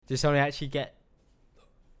Did someone actually get...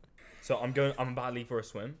 So I'm about to leave for a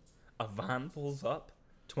swim. A van pulls up.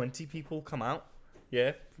 20 people come out.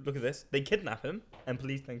 Yeah, look at this. They kidnap him, and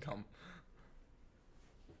police then come.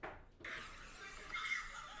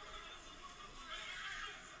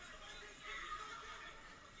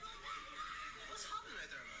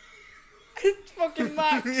 It's fucking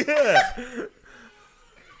Max. Yeah.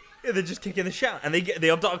 Yeah, they're just kicking the shit out, and they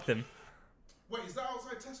abduct him. Wait, is that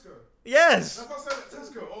outside Tesco? Yes. That's outside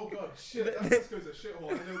Tesco. Oh god, shit. That Tesco's a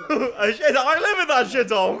shithole. I know that. I live in that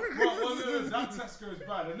shithole. Well, no, that Tesco is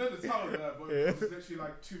bad. I know the town there, but it's literally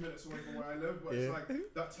like 2 minutes away from where I live. But it's like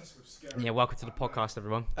that Tesco's scary. Yeah, welcome to the podcast,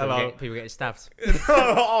 everyone. Hello. People getting stabbed.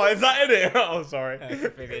 Oh, is that in it? Oh, sorry.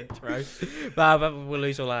 Big intro. But we'll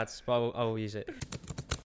lose all ads, but I will use it.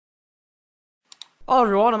 Hello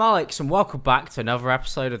everyone, I'm Alex and welcome back to another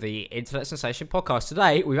episode of the Internet Sensation Podcast.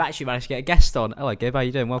 Today, we've actually managed to get a guest on. Hello Gib, how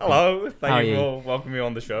you doing? Welcome. Hello, thank you for welcoming me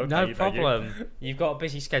on the show. No problem. You've got a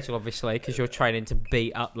busy schedule obviously because you're training to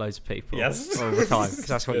beat up loads of people. Yes. All the time because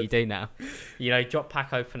that's what you do now. You know, drop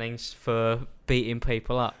pack openings for beating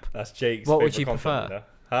people up. That's Jake's What would favourite you content, prefer?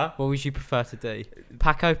 Huh? What would you prefer to do?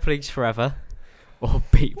 Pack openings forever or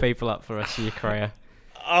beat people up for the rest of your career?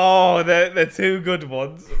 Oh, they're two good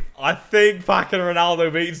ones. I think Pac and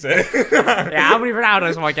Ronaldo beats it. Yeah, how many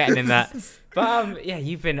Ronaldos am I getting in that? But yeah,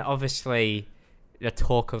 you've been obviously the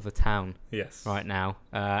talk of the town. Yes. Right now,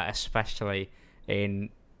 especially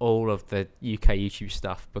in all of the UK YouTube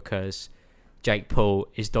stuff because Jake Paul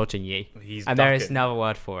is dodging you. He's and ducking. there is no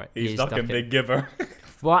word for it. He's ducking big giver.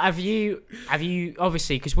 Well, have you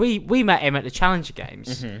obviously because we met him at the Challenger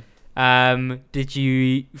Games. Mm-hmm. Did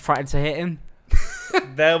you threaten to hit him?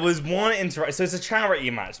 There was one interaction. So it's a charity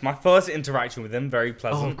match. My first interaction with him, very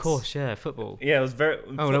pleasant. Oh, of course, yeah, football. Yeah, it was very.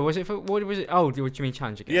 Oh no, was it? What was it? Oh, what do you mean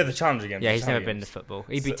Challenger Games? Yeah, the Challenger Games. Yeah, he's never been to football.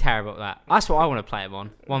 He'd be terrible at that. That's what I want to play him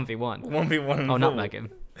on. 1v1. 1v1. Oh, nutmeg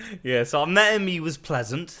him. Yeah, so I met him. He was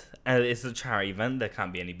pleasant. It's a charity event. There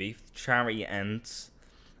can't be any beef. Charity ends,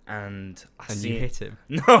 and you hit him.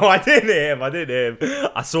 No, I didn't hit him.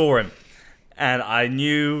 I saw him. And I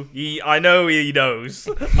knew I know he knows.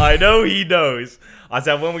 I know he knows. I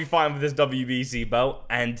said, when we fight him with this WBC belt,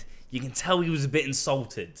 and you can tell he was a bit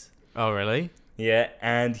insulted. Oh, really? Yeah,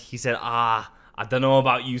 and he said, I don't know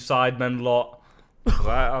about you sidemen lot. I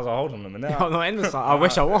was like, hold on a minute. I'm not in the side. I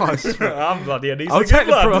wish I was. I'm bloody I'll take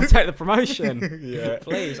the promotion. Yeah.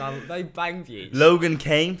 Please, they bang views. Logan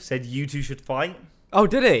came, said you two should fight. Oh,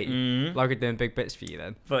 did he? Mm-hmm. Logan doing big bits for you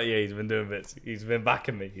then? But yeah, he's been doing bits. He's been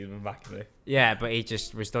backing me. Yeah, but he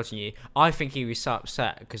just was dodging you. I think he was so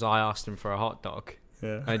upset because I asked him for a hot dog.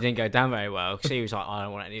 Yeah. And it didn't go down very well because he was like, I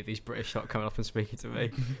don't want any of these British lot coming up and speaking to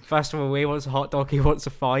me. First of all, he wants a hot dog, he wants a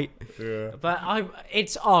fight. Yeah. But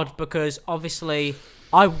it's odd because obviously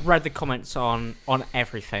I read the comments on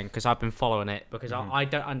everything because I've been following it because I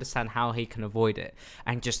don't understand how he can avoid it.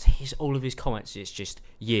 And just all of his comments is just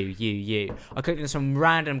you. I clicked on some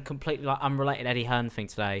random, completely like unrelated Eddie Hearn thing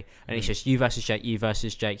today and it's just you versus Jake, you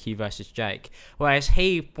versus Jake, you versus Jake. Whereas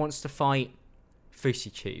he wants to fight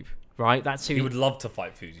FusiTube. Right, that's who he would love to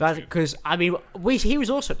fight Fusi. Because I mean, he was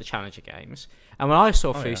also at the Challenger Games, and when I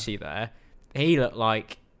saw Fusi there, he looked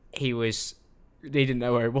like he didn't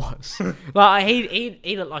know where he was. Like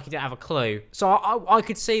he looked like he didn't have a clue. So I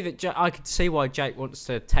could see that I could see why Jake wants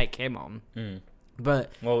to take him on.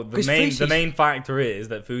 But the main factor is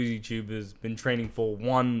that FusiTube has been training for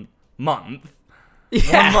 1 month.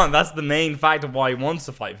 Yeah. 1 month. That's the main factor why he wants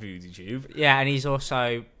to fight FusiTube. Yeah, and he's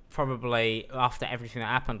also probably after everything that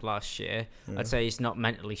happened last year, I'd say he's not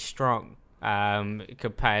mentally strong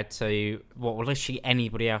compared to literally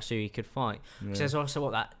anybody else who he could fight. Because there's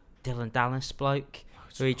also that Dylan Dallas bloke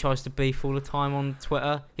who he tries to beef all the time on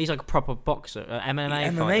Twitter. He's like a proper boxer,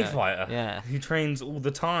 MMA fighter. Yeah, he trains all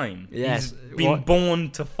the time. Yes, he's been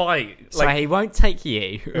born to fight. So he won't take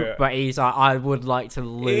you, but he's like, I would like to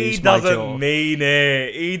lose my jaw.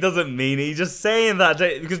 He doesn't mean it. He's just saying that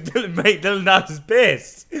because Dylan Dallas is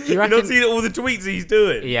pissed. You don't see all the tweets he's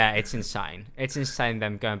doing. Yeah, it's insane. It's insane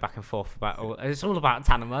them going back and forth about it's all about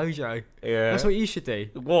Tana Mojo. Yeah, that's what you should do.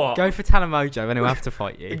 What? Go for Tana Mojo, and he'll have to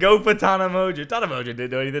fight you. Go for Tana Mojo. Tana Mojo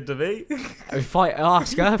didn't do anything to me.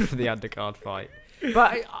 Ask her for the undercard fight.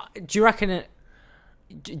 But do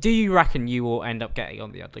you reckon you will end up getting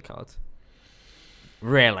on the undercard?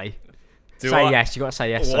 Really? Yes. You got to say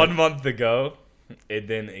yes. 1 month ago, it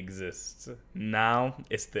didn't exist. Now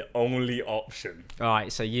it's the only option. All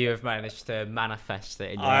right. So you have managed to manifest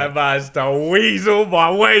it. I managed to weasel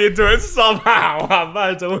my way into it somehow.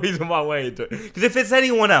 Because if it's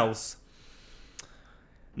anyone else.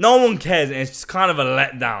 no one cares, and it's just kind of a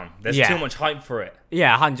letdown. There's Yeah. too much hype for it.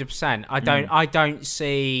 Yeah, 100%. I don't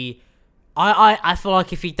see. I feel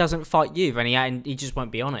like if he doesn't fight you, then he just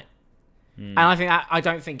won't be on it. And I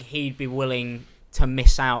don't think he'd be willing to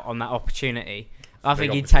miss out on that opportunity. I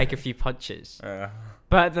think he'd take a few punches.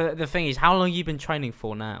 But the thing is, how long have you been training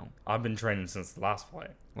for now? I've been training since the last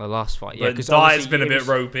fight. The last fight, yeah. Because diet's been a bit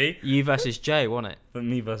ropey. You versus Jay, wasn't it? But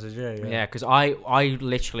me versus Jay, yeah. Yeah, because I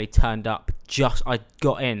literally turned up I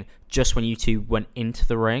got in just when you two went into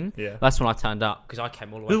the ring. Yeah. That's when I turned up, because I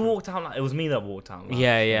came all the way. Who walked out? It was me that walked out.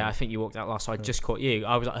 Yeah. I think you walked out last, so I just caught you.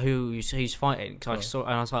 I was like, who's fighting? Because I saw,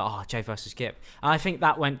 and I was like, oh, Jay versus Gib. And I think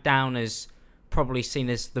that went down as probably seen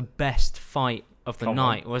as the best fight of the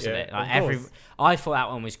night, wasn't it? Like I thought that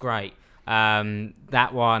one was great.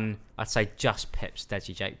 That one, I'd say just pips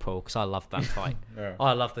Deji Jake Paul, because I loved that fight.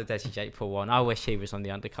 I love the Deji Jake Paul one. I wish he was on the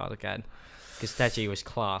undercard again, because Deji was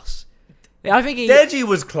class. I think Deji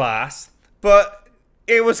was class, but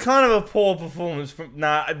it was kind of a poor performance from.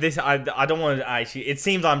 I don't want to actually. It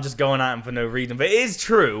seems I'm just going at him for no reason, but it is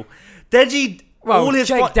true. Deji,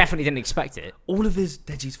 Jake definitely didn't expect it. All of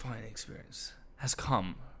Deji's fighting experience has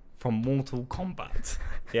come from Mortal Kombat.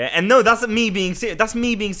 Yeah, and no, that's me being serious. That's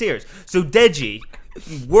me being serious. So Deji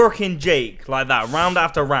working Jake like that round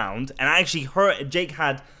after round, and actually Jake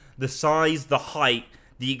had the size, the height,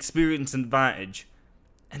 the experience advantage,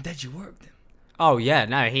 and Deji worked him. Oh yeah,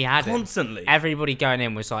 no, he had constantly. Everybody going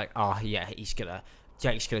in was like, oh yeah,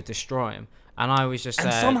 Jake's gonna destroy him, and I was just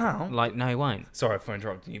somehow like, no, he won't. Sorry for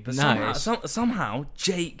interrupting you, but no, somehow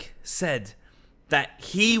Jake said that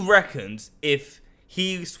he reckons if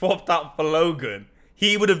he swapped out for Logan,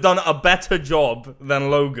 he would have done a better job than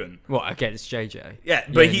Logan. What, against JJ? Yeah,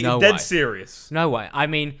 but he's dead serious. No way. I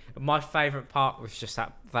mean, my favourite part was just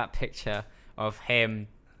that picture of him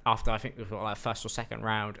after, I think it was like first or second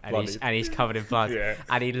round, and he's covered in blood. Yeah.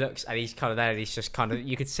 And he looks, and he's kind of there, and he's just kind of,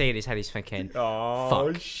 you could see in his head, he's thinking, oh,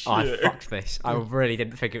 fuck, shit. I fucked this. I really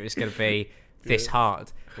didn't think it was going to be this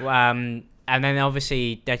hard. And then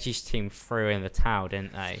obviously Deji's team threw in the towel,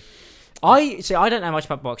 didn't they? I don't know much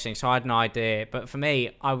about boxing, so I had no idea. But for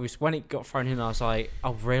me, when it got thrown in, I was like,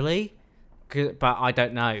 oh, really? But I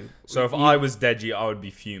don't know. So if I was Deji, I would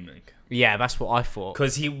be fuming. Yeah, that's what I thought.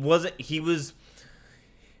 Because he wasn't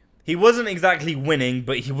exactly winning,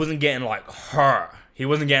 but he wasn't getting like hurt. He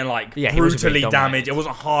wasn't getting like brutally damaged. It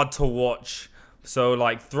wasn't hard to watch. So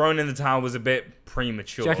like throwing in the towel was a bit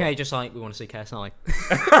premature. Do you reckon they just like, we want to see KSI?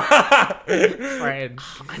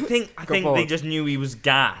 I think they just knew he was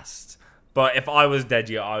gassed. But if I was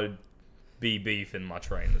Deji, I would be beefing my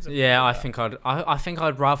trainers. Yeah, I think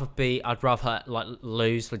I'd rather like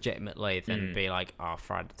lose legitimately than be like, oh,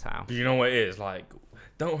 throw the towel. But you know what it is? Like,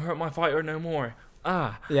 don't hurt my fighter no more.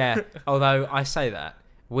 Yeah. Although I say that,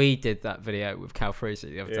 we did that video with Cal Freezy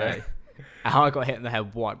the other day, and I got hit in the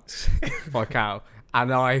head once by Cal,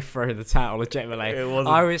 and I threw the towel legitimately.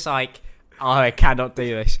 I was like, I cannot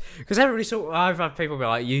do this, because I've had people be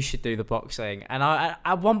like, you should do the boxing, and I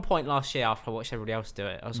at one point last year after I watched everybody else do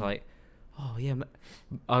it, I was like, oh yeah,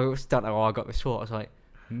 I don't know how I got this thought. I was like,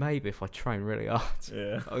 maybe if I train really hard,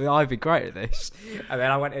 I'd be great at this. And then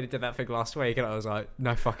I went in and did that thing last week, and I was like,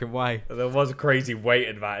 no fucking way. There was a crazy weight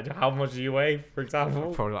advantage. How much do you weigh, for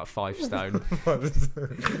example? Probably like 5 stone.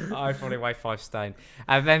 I probably weigh 5 stone.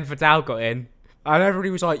 And then Vidal got in, and everybody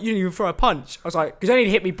was like, you didn't even throw a punch. I was like, because they didn't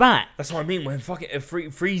hit me back. That's what I mean when fucking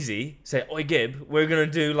Freezy say, oi Gib, we're going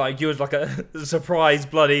to do like, you're like a surprise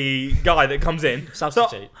bloody guy that comes in.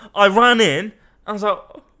 Substitute. So I ran in, I was like,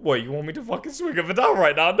 what, you want me to fucking swing a Vidal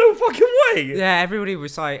right now? No fucking way. Yeah, everybody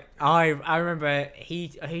was like, I remember, who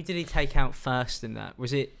did he take out first in that?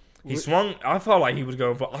 Was it? He swung. I felt like he was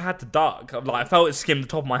going for. I had to duck. Like I felt it skim the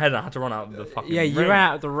top of my head, and I had to run out of the fucking. Yeah, you ring. ran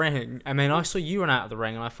out of the ring. I mean, I saw you run out of the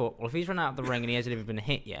ring, and I thought, well, if he's run out of the ring and he hasn't even been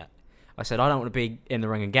hit yet, I said, I don't want to be in the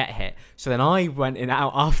ring and get hit. So then I went in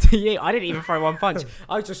out after you. I didn't even throw one punch.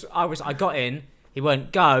 I got in. He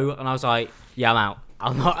went go, and I was like, yeah, I'm out.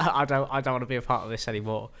 I'm not. I don't want to be a part of this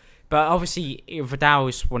anymore. But obviously,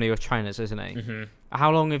 Vidal's one of your trainers, isn't he? Mm-hmm.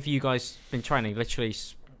 How long have you guys been training? Literally,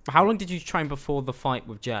 how long did you train before the fight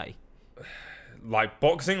with Jay? Like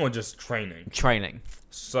boxing or just training? Training.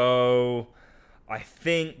 So, I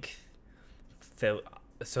think... So,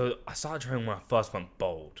 I started training when I first went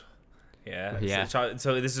bold. Yeah. Yeah.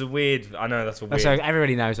 So this is weird. I know that's a weird... So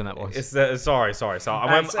everybody knows when that was. It's sorry. So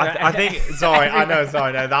I think... Sorry, I know.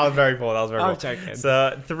 Sorry, no, that was very poor. I'm joking.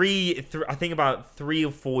 So, I think about 3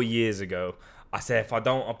 or 4 years ago, I said if I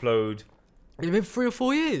don't upload... It's been 3 or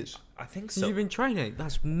 4 years? I think so. You've been training?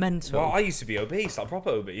 That's mental. Well, I used to be obese, like proper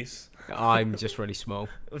obese. I'm just really small.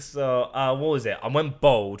 So, what was it? I went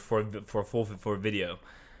bold for a video,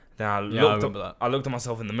 Then I looked at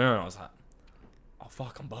myself in the mirror and I was like, oh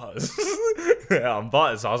fuck, I'm buzzed. Yeah, I'm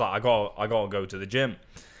buzzed. So I was like, I gotta go to the gym.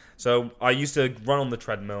 So I used to run on the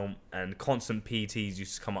treadmill, and constant PTs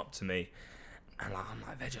used to come up to me, and like, I'm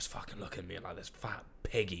like, they're just fucking looking at me like this fat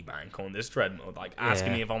piggy bank on this treadmill, like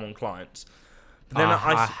asking me if I'm on clients. But then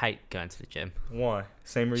I hate going to the gym. Why?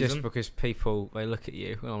 Same reason? Just because people, they look at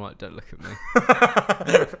you, and I'm like, don't look at me.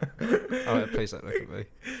 I'm like, please don't look at me.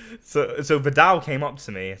 So Vidal came up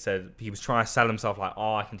to me and said he was trying to sell himself like,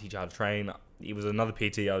 oh, I can teach you how to train. He was another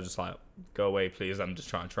PT. I was just like, go away, please. I'm just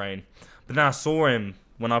trying to train. But then I saw him,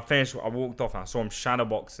 when I finished, I walked off and I saw him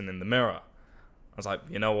shadowboxing in the mirror. I was like,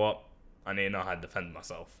 you know what? I need to know how to defend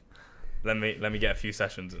myself. Let me get a few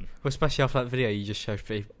sessions in. Well, especially after that video you just showed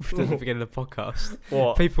me at the beginning of the podcast.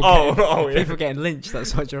 What? People getting lynched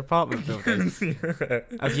outside your apartment building.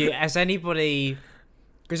 Has anybody...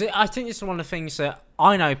 Because I think it's one of the things that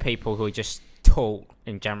I know people who are just tall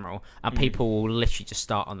in general, and people will literally just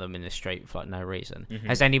start on them in the street for like no reason.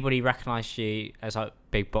 Has anybody recognised you as like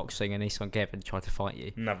big boxing and Anesongib and tried to fight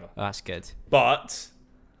you? Never. Oh, that's good. But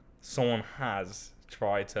someone has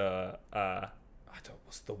tried to...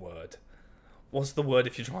 what's the word? What's the word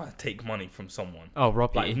if you're trying to take money from someone? Oh,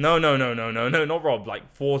 rob like, you? No, not rob.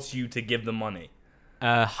 Like, force you to give them money.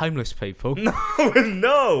 Homeless people.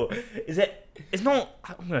 No. It's not.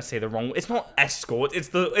 I'm gonna say the wrong. It's not escort. It's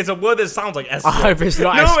a word that sounds like escort. I hope it's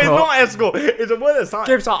not escort. No, it's not escort. It's a word that sounds.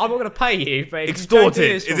 Gibbs, I'm not gonna pay you. But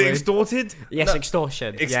extorted. Is it extorted? Yes, no.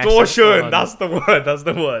 Extortion. Extortion. Yes, that's the word. That's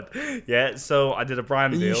the word. Yeah. So I did a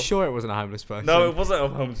brand deal. Are you sure it wasn't a homeless person? No, it wasn't a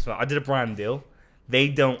homeless person. I did a brand deal. They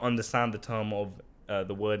don't understand the term of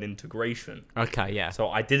the word integration. Okay, yeah. So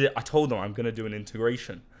I did it. I told them I'm gonna do an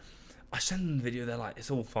integration. I send them the video. They're like,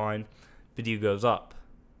 it's all fine. Video goes up.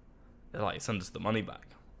 They're like, send us the money back.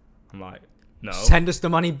 I'm like, no. Send us the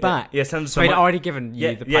money back? Yeah, send us the money. So they'd already given you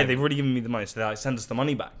the payment? Yeah, they've already given me the money. So they're like, send us the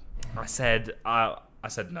money back. I said no.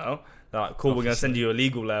 They're like, cool, we're going to send you a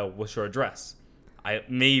legal letter. What's your address?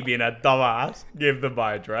 Me being a dumbass, give them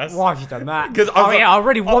my address. Why have you done that? Because I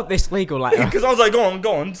already want this legal letter. Because I was like,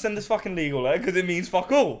 go on, send this fucking legal letter because it means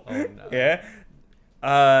fuck all. Oh, no.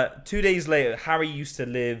 Yeah. 2 days later, Harry used to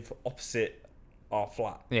live opposite our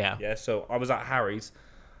flat. Yeah. Yeah, so I was at Harry's.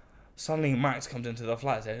 Suddenly Max comes into the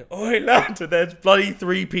flat and says, "Oi lad, there's bloody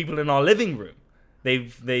 3 people in our living room.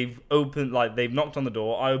 They've opened, like, they've knocked on the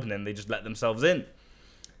door, I opened it and they just let themselves in."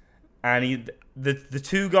 And the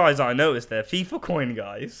 2 guys I noticed, they're FIFA coin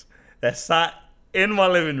guys. They're sat in my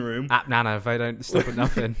living room. App Nana, they don't stop at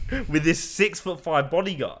nothing. With this 6'5"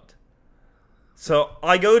 bodyguard. So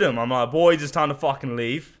I go to him, I'm like, boys, it's time to fucking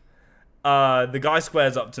leave. The guy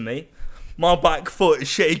squares up to me. My back foot is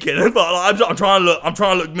shaking, but like, I'm trying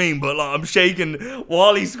to look mean, but like I'm shaking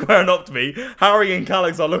while he's squaring up to me. Harry and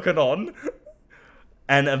Calix are looking on,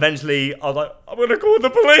 and eventually I was like, I'm gonna call the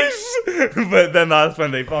police. But then that's when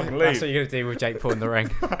they fucking leave. That's what you're gonna do with Jake Paul in the ring.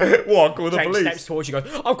 What? Call the Jake police? Steps towards you,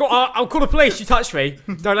 goes, I'll call the police. You touched me.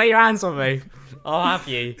 Don't lay your hands on me. I'll have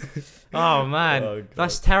you. Oh man,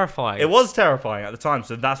 that's terrifying. It was terrifying at the time,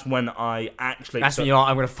 so that's when I actually... That's when you're like,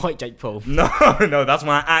 I'm going to fight Jake Paul. No, that's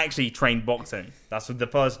when I actually trained boxing. That's the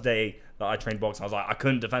first day that I trained boxing. I was like, I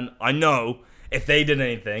couldn't defend... I know, if they did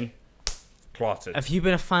anything, clotted. Have you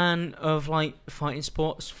been a fan of, like, fighting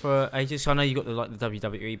sports for ages? I know you got the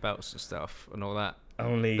WWE belts and stuff and all that.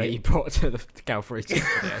 Only... That you brought to the Galfrey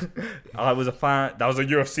video. I was a fan... That was a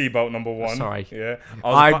UFC belt number 1. Sorry. Yeah.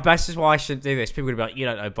 This is why I shouldn't do this. People would be like, you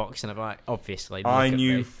don't know boxing. I'm like, obviously. I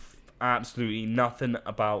knew absolutely nothing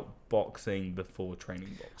about boxing before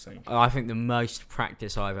training boxing. I think the most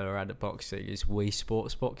practice I've ever had at boxing is Wii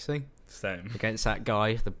Sports boxing. Same. Against that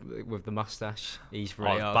guy with the mustache. He's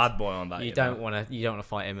really hard. Bad boy on that. You don't want to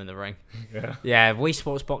fight him in the ring. Yeah. Yeah, Wii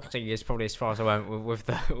Sports boxing is probably as far as I went with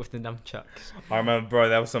the nunchucks. I remember, bro,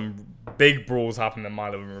 there was some big brawls happening in my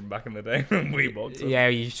living room back in the day when Wii boxing. Yeah,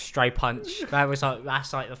 you stray punch.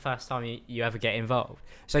 That's like the first time you ever get involved.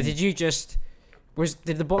 So did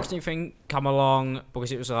the boxing thing come along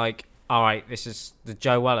because it was like, all right, this is the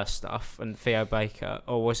Joe Weller stuff and Theo Baker,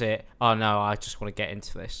 or was it, oh no, I just want to get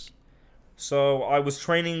into this? So I was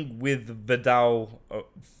training with Vidal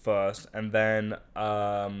first, and then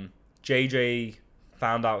JJ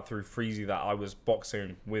found out through Freezy that I was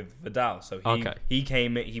boxing with Vidal. So he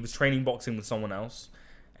came in, he was training boxing with someone else,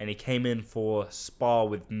 and he came in for spar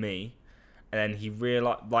with me. And then he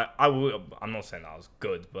realized, like, I'm not saying that I was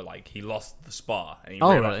good, but like he lost the spar, and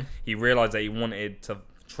he realized that he wanted to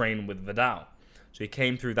train with Vidal. So he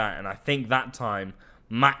came through that, and I think that time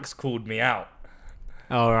Max called me out.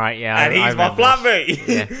 Oh, right, yeah. And he's my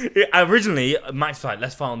flatmate. Yeah. Originally, Max was like,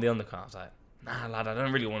 let's fight on the undercard. I was like, nah, lad, I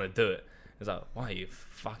don't really want to do it. He's like, why are you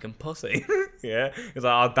fucking pussy? Yeah. He's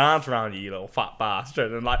like, I'll dance around you little fat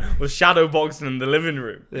bastard. And like, was shadow boxing in the living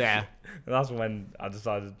room. Yeah. And that's when I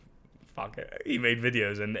decided, fuck it. He made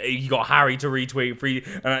videos and he got Harry to retweet.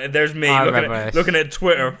 And there's me looking at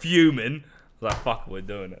Twitter fuming. I was like, fuck, we're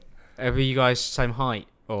doing it. Are you guys same height?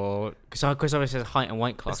 Or because obviously there's height and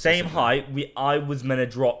weight class. Same height. I was meant to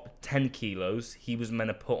drop 10 kilos. He was meant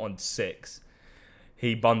to put on 6.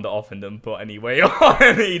 He bunned it off and didn't put any weight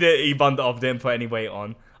on. He bunned it off, didn't put any weight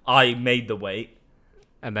on. I made the weight.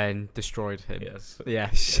 And then destroyed him. Yes.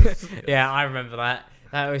 Yes. Yeah, I remember that.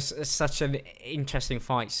 That was such an interesting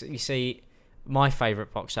fight. You see, my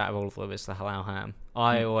favourite boxer out of all of them is the Halal Ham.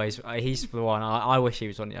 He's the one. I wish he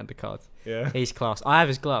was on the undercard. Yeah. He's class. I have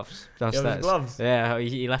his gloves downstairs. You have his gloves? Yeah,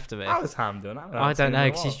 he left them. How was Ham doing? I don't know,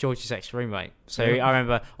 because he's George's ex-roommate. So I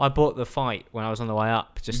remember I bought the fight when I was on the way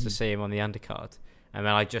up just to see him on the undercard. And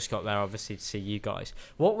then I just got there, obviously, to see you guys.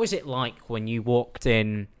 What was it like when you walked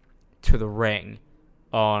in to the ring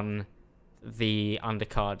on the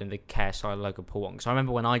undercard in the KSI Logan Paul one? Because I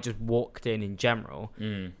remember when I just walked in general,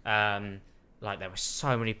 like there were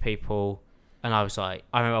so many people, and I was like,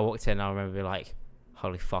 I remember I walked in and I remember being like,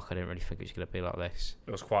 holy fuck, I didn't really think it was going to be like this.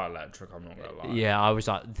 It was quite electric, I'm not going to lie. Yeah, I was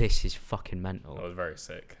like, this is fucking mental. I was very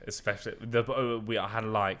sick. Especially, I had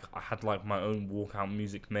like my own walkout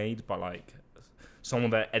music made by like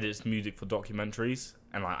someone that edits music for documentaries,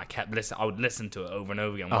 and like I would listen to it over and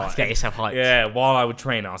over again. To get yourself hyped. Yeah, while I would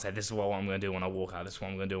train, I said, "This is what I'm going to do when I walk out. This is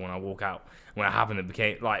what I'm going to do when I walk out." When it happened, it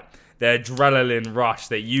became like the adrenaline rush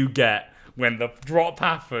that you get when the drop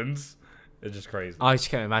happens. It's just crazy. I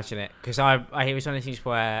just can't imagine it, because it was one of the things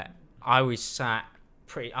where I was sat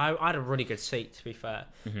I had a really good seat, to be fair.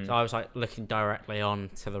 So I was like looking directly on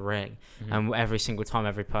to the ring, and every single time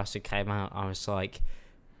every person came out, I was like,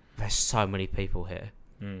 there's so many people here,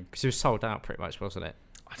 because it was sold out pretty much, wasn't it?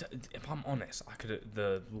 If I'm honest,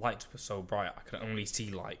 the lights were so bright, I could only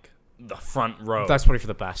see like the front row. That's probably for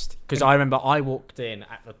the best, because I remember I walked in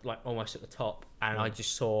at the, like almost at the top, and I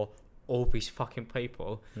just saw all these fucking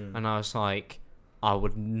people, and I was like, I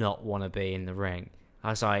would not want to be in the ring. I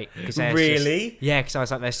was like, really? Because I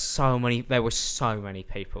was like, there were so many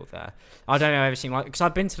people there. I don't know everything, like, because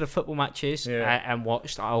I've been to the football matches and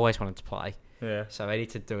watched. I always wanted to play. Yeah. So I need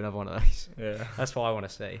to do another one of those. Yeah. That's what I want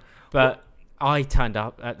to see. But I turned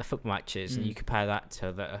up at the football matches, and you compare that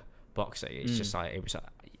to the boxing. It's just like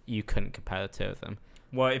you couldn't compare the two of them.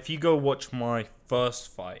 Well, if you go watch my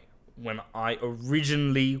first fight, when I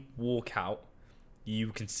originally walk out, you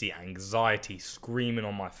can see anxiety screaming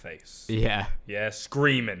on my face. Yeah. Yeah,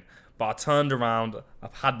 screaming. But I turned around,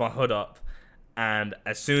 I've had my hood up, and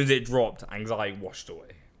as soon as it dropped, anxiety washed away.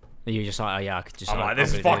 You're just like, oh yeah, I could just. I'm like,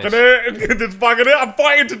 this is fucking it. This is fucking it. I'm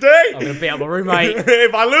fighting today. I'm gonna beat up my roommate.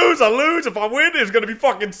 If I lose, I lose. If I win, it's gonna be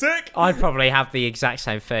fucking sick. I'd probably have the exact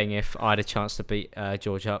same thing if I had a chance to beat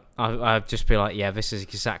George up. I'd just be like, yeah, this is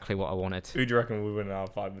exactly what I wanted. Who do you reckon will win our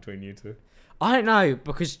fight between you two? I don't know,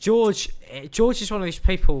 because George is one of those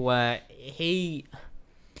people where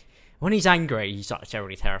when he's angry, he's like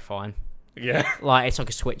generally terrifying. Yeah. Like, it's like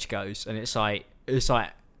a switch goes, and it's like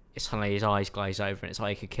suddenly his eyes glaze over, and it's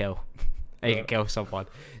like he could kill. He could kill someone.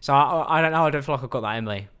 So I don't know. I don't feel like I've got that in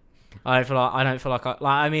me. I don't feel like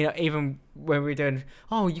I mean, even when we were doing,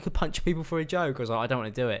 you could punch people for a joke, I was like, I don't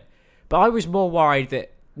want to do it. But I was more worried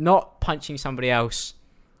that not punching somebody else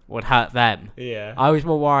would hurt them. Yeah. I was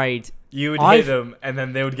more worried. You would hit them, and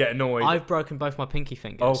then they would get annoyed. I've broken both my pinky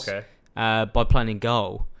fingers. Okay. By playing in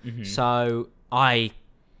goal. So I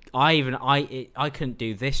couldn't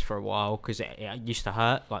do this for a while because it used to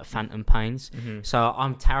hurt, like phantom pains. So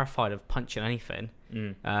I'm terrified of punching anything.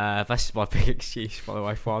 That's my big excuse, by the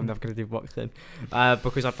way, for I'm never going to do boxing,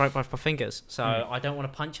 because I broke both my fingers. So I don't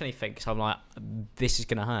want to punch anything because I'm like, this is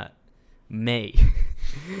going to hurt me.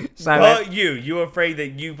 So but you're afraid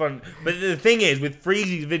that you punch. But the thing is, with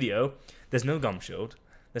Freezy's video, there's no gum shield,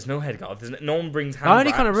 there's no head guard, no one brings hand I only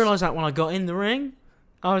wraps. Kind of realised that when I got in the ring.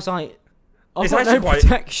 I was like, I've got no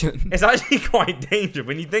protection. It's actually quite dangerous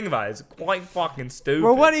when you think about it. It's quite fucking stupid.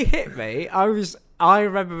 Well, when he hit me, I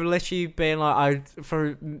remember literally being like,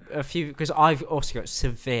 for a few, because I've also got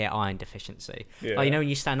severe iron deficiency. Yeah. Like, you know when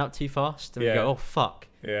you stand up too fast and you go, oh fuck.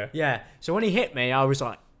 Yeah. Yeah. So when he hit me, I was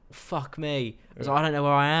like, fuck me. I was like, I don't know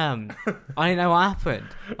where I am. I didn't know what happened.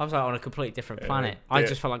 I was like on a completely different planet. I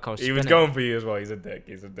just felt like I was spinning. He was going for you as well. He's a dick.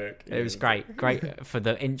 It was great for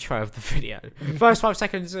the intro of the video. First 5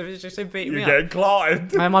 seconds of it just him beating me up. You're getting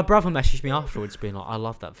clotted. And my brother messaged me afterwards being like, I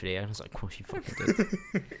love that video. And I was like, of course you fucking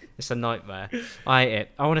did. It's a nightmare. I hate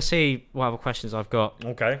it. I want to see what other questions I've got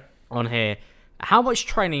on here. How much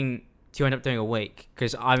training do you end up doing a week?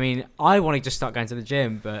 Because, I mean, I want to just start going to the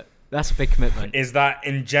gym, but That's a big commitment. Is that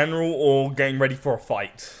in general or getting ready for a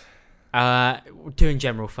fight? Do in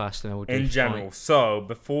general first, and then we'll do In fight. general. So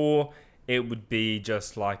before it would be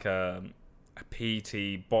just like a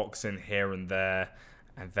PT boxing here and there,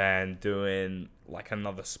 and then doing like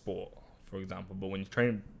another sport, for example. But when you're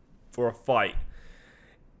training for a fight,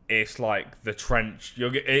 it's like the trench.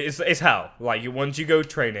 It's hell. Like once you go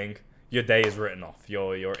training, your day is written off.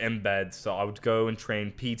 You're in bed. So I would go and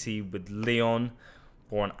train PT with Leon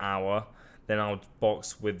for an hour. Then I would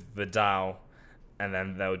box with Vidal. And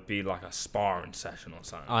then there would be like a sparring session or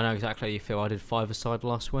something. I know exactly how you feel. I did 5-a-side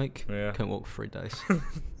last week. Yeah. Couldn't walk for 3 days.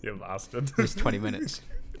 You bastard. It's 20 minutes.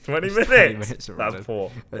 20 It's minutes? 20 minutes of That's running.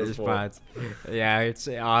 poor. It's bad. Yeah, it's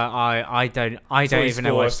I don't even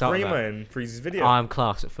know where to start. Screamer in Freeze's video. I'm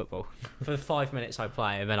class at football. For the 5 minutes I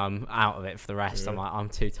play, and then I'm out of it for the rest. Yeah. I'm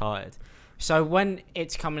too tired. So when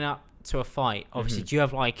it's coming up to a fight, obviously, do you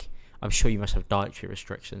have like? I'm sure you must have dietary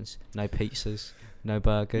restrictions. No pizzas, no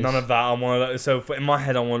burgers. None of that. I want to. So in my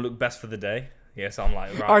head, I want to look best for the day. Yes, I'm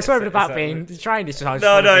like. Right, Oh, it's not it's- about it's- being trained. It's just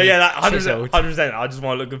No, wanna be yeah, that 100%. chiseled. 100%. I just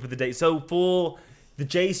want to look good for the day. So for the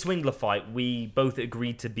Jay Swingler fight, we both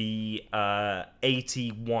agreed to be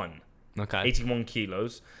 81. Okay. 81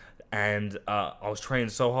 kilos, and I was training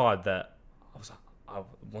so hard that I was like,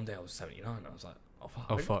 one day I was 79. I was like,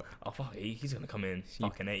 oh fuck, he's gonna come in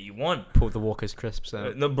fucking 81. Pull the Walker's crisps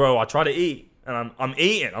out. No, bro, I try to eat, and I'm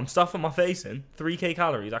eating. I'm stuffing my face in 3K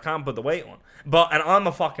calories. I can't put the weight on, and I'm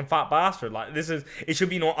a fucking fat bastard. Like it should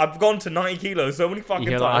be not. I've gone to 90 kilos so many fucking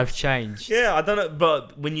You're times. like, I've changed. Yeah, I don't know,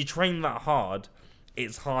 but when you train that hard,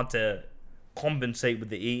 it's hard to compensate with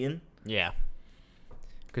the eating. Yeah.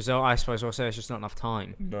 Because I suppose also it's just not enough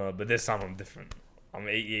time. No, but this time I'm different. I'm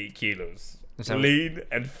 88 kilos. So- Lean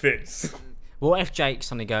and fit. What if Jake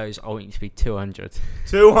suddenly goes, I want you to be 200?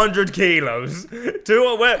 200 kilos.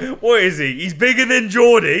 What is he? He's bigger than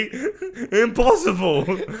Geordie. Impossible.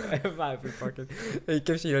 That'd be fucking... He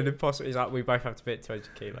gives you an impossible... He's like, we both have to be at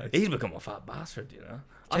 200 kilos. He's become a fat bastard, you know.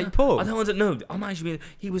 Jake Paul? I don't want to know. I'm actually...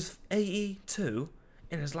 He was 82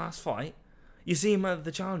 in his last fight. You see him at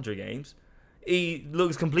the Challenger Games. He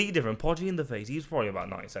looks completely different. Podgy in the face. He's probably about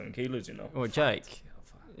 97 kilos, you know. Or Jake?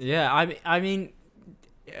 Yeah, I mean...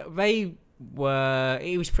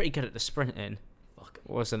 He was pretty good at the sprinting,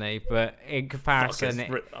 wasn't he? But in comparison,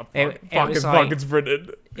 fucking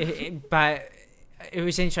sprinted. But it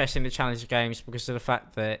was interesting, the Challenger Games, because of the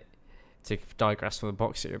fact that, to digress from the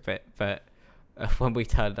boxing a bit, but when we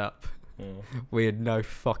turned up, we had no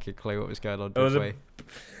fucking clue what was going on, did we?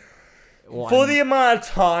 For the amount of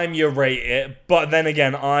time you rate it, but then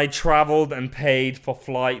again, I travelled and paid for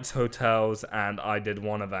flights, hotels, and I did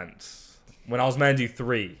one event. When I was meant to do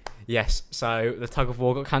 3. Yes, so the tug of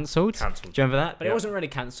war got cancelled. Do you remember that? But it wasn't really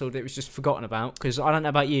cancelled, it was just forgotten about, because I don't know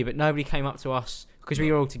about you, but nobody came up to us, because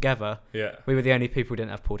we were all together. Yeah. We were the only people who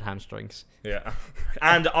didn't have pulled hamstrings. Yeah.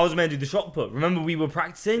 And I was meant to do the shot put. Remember we were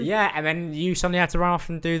practicing? Yeah, and then you suddenly had to run off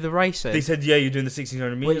and do the racing. They said, yeah, you're doing the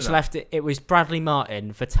 1600 meters. Which left it was Bradley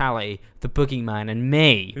Martin, Vitali, the Boogeyman, and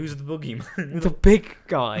me. Who's the boogeyman? The big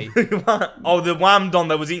guy. Oh, the wham don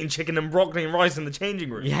that was eating chicken and broccoli and rice in the changing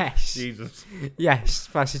room. Yes. Jesus. Yes,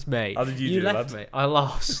 versus me. How did you do, left lad? me. I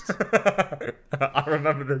lost. I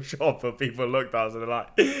remember the shot, but people looked at us and they're like,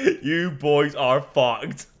 you boys are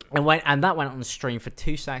fucked. And that went on the stream for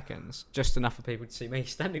 2 seconds, just enough for people to see me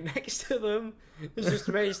standing next to them. It was just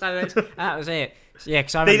me standing next to them. And that was it. So, yeah,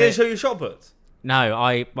 because They didn't show you shot puts? No,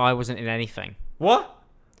 I wasn't in anything. What?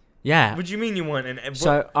 Yeah. What do you mean you weren't in?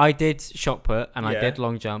 So I did shot put and I Yeah. did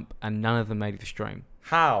long jump, and none of them made the stream.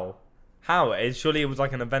 How? Surely it was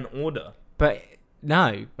like an event order. But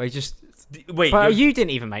no, they just. Wait, But you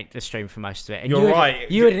didn't even make the stream for most of it. And You're right.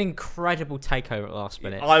 You had an incredible takeover at last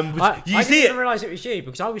minute. I didn't see even it. realise it was you,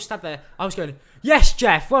 because I was stood there. I was going, yes,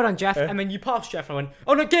 Jeff, well done, Jeff. And then you passed Jeff, and I went,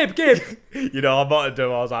 oh no, Gib. You know, I'm about to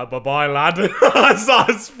do. I was like, bye bye, lad. I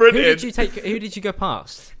started sprinting. Who did you go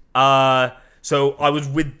past? So I was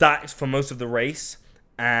with Dax for most of the race,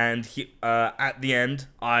 and he, at the end,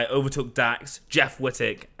 I overtook Dax, Jeff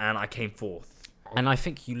Wittick, and I came fourth. And I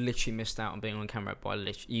think you literally missed out on being on camera by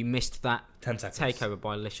you missed that 10 seconds. takeover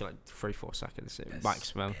by literally like 3-4 seconds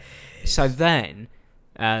maximum. So then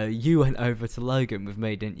you went over to Logan with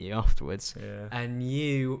me, didn't you, afterwards? Yeah. And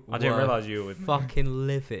you I didn't realise you were with me. fucking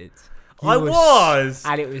livid. I was.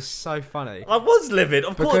 And it was so funny. I was livid,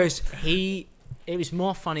 of course. Because it was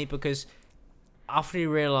more funny because after he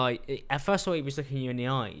realised, at first all he was looking you in the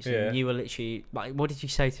eyes, Yeah. and you were literally like, what did you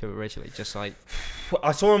say to him originally? Just like,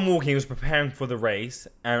 I saw him walking. He was preparing for the race,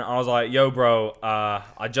 and I was like, "Yo, bro,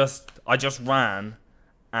 I just ran,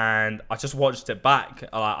 and I just watched it back.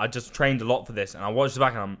 I just trained a lot for this, and I watched it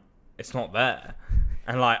back, and it's not there."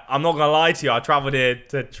 And like, I'm not gonna lie to you, I travelled here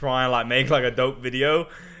to try and like make like a dope video.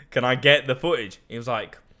 Can I get the footage? He was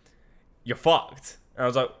like, you're fucked. And I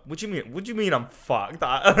was like, what do you mean? What do you mean I'm fucked?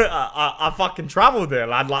 I fucking travelled there,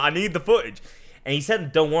 lad. Like, I need the footage. And he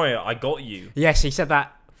said, don't worry, I got you. Yes, he said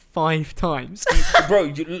that 5 times.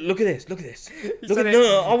 Bro, look at this. Look at this.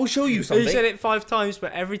 No, I will show you something. He said it 5 times,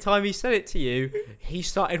 but every time he said it to you, he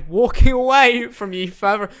started walking away from you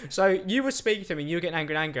further. So you were speaking to him and you were getting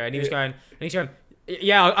angry, and he was going,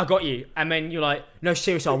 yeah, I got you. And then you're like, no,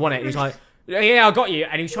 seriously, I want it. And he's like, yeah, I got you.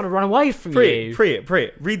 And he was trying to run away from you. Pre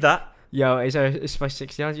it. Read that. Yo, it's by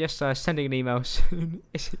 60 hours. Yes, sir. Sending an email soon.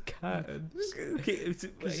 Is it curtains?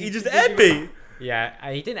 He just aired me.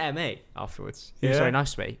 Yeah, he didn't air me afterwards. He was very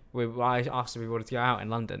nice to me. I asked him if he wanted to go out in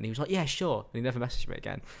London. And he was like, yeah, sure. And he never messaged me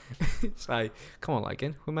again. So, come on,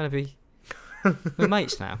 Logan. We're meant to be we're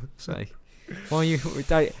mates now. So, why you...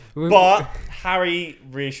 But Harry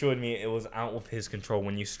reassured me it was out of his control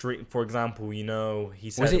when you stream. For example, you know, he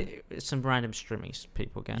said... Was it some random streaming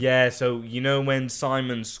people again? Yeah, so you know when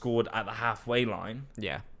Simon scored at the halfway line?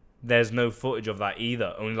 Yeah. There's no footage of that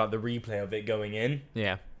either. Only like the replay of it going in.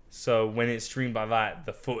 Yeah. So when it's streamed like that,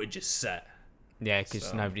 the footage is set. Yeah,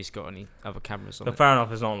 because nobody's got any other cameras on it. Fair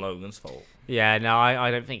enough, it's not Logan's fault. Yeah, no,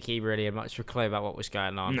 I don't think he really had much of a clue about what was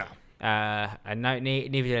going on. No. And no, neither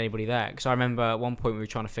did anybody there. Because I remember at one point we were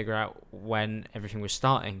trying to figure out when everything was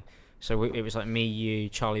starting. So it was like me, you,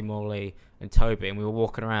 Charlie Morley, and Toby, and we were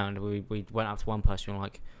walking around. We went up to one person and we were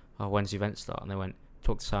like, oh, when's the event start? And they went,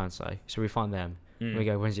 talk to so-and-so. So we find them. And we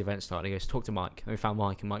go, when's the event start? And he goes, talk to Mike. And we found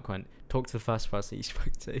Mike, and Mike went, talk to the first person you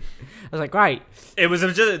spoke to. I was like, great. It was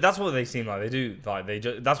just, that's what they seem like. They do. Like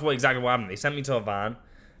that's what exactly what happened. They sent me to a van.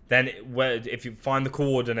 Then if you find the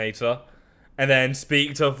coordinator, and then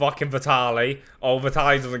speak to fucking Vitali. Oh,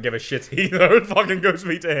 Vitali doesn't give a shit either. Fucking go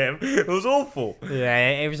speak to him. It was awful. Yeah,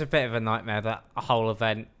 it was a bit of a nightmare, that whole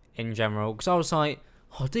event in general. Because I was like,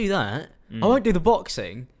 I'll do that. I won't do the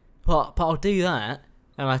boxing, but I'll do that.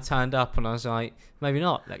 And I turned up and I was like, maybe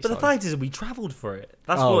not next time. But the fact is, we travelled for it.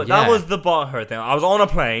 That was the butthurt thing. I was on a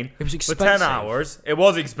plane. It was for expensive. 10 hours. It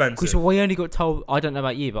was expensive. Because we only got told, I don't know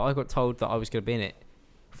about you, but I got told that I was going to be in it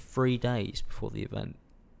 3 days before the event.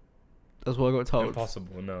 That's what I got told.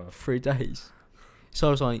 Impossible, no. 3 days. So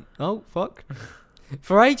I was like, oh, fuck.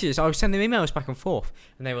 For ages, I was sending emails back and forth.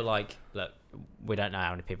 And they were like, look, we don't know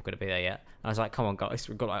how many people are going to be there yet. And I was like, come on, guys,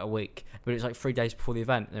 we've got like a week. But it was like 3 days before the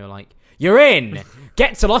event. And they were like, you're in!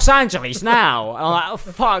 Get to Los Angeles now! And I'm like, oh,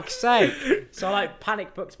 fuck's sake. So I like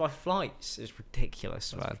panic booked my flights. It's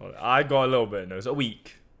ridiculous, man. I got a little bit of notice. A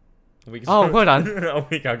week. Oh, well done. A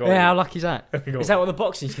week I got. Yeah, how lucky is that? Is that what the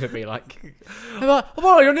boxing's going to be like?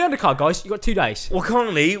 Oh, you're on the undercard, guys. You've got 2 days. Well,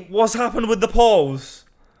 currently, what's happened with the polls?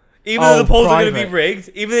 Even though the polls are going to be rigged,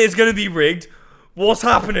 even though it's going to be rigged, what's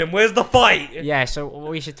happening? Where's the fight? Yeah, so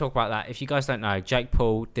we should talk about that. If you guys don't know, Jake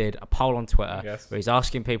Paul did a poll on Twitter where he's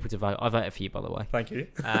asking people to vote. I voted for you, by the way. Thank you.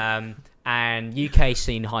 And UK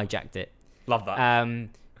scene hijacked it. Love that.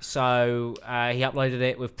 So he uploaded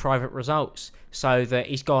it with private results so that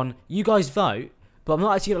he's gone, you guys vote, but I'm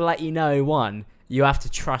not actually going to let you know who won. You have to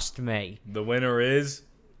trust me. The winner is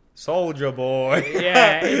Soldier Boy.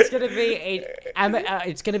 Yeah, it's going to be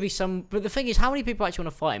it's going to be some... But the thing is, how many people actually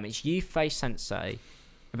want to fight him? It's you, Face Sensei.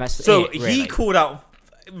 So he called out...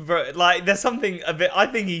 Like, there's something a bit... I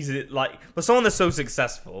think he's like... For someone that's so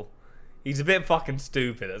successful... He's a bit fucking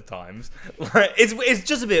stupid at times. Like, it's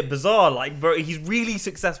just a bit bizarre. Like, bro, he's a really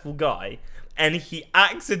successful guy, and he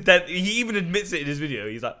even admits it in his video.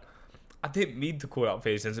 He's like, I didn't mean to call out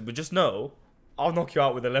Face Sensei, but just know, I'll knock you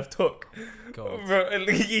out with a left hook. God. Bro,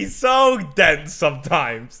 he's so dense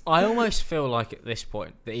sometimes. I almost feel like at this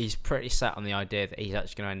point that he's pretty set on the idea that he's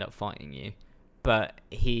actually going to end up fighting you. But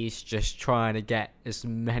he's just trying to get as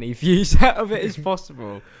many views out of it as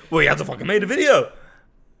possible. Well, he hasn't fucking made a video.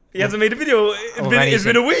 He hasn't made a video. It's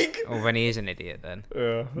been a week. Or when he is an idiot, then.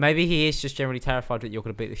 Yeah. Maybe he is just generally terrified that you're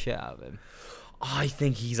going to beat the shit out of him. I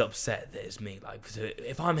think he's upset that it's me. Like,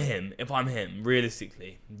 if I'm him,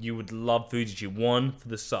 realistically, you would love Fujichi, one, for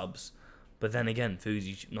the subs. But then again,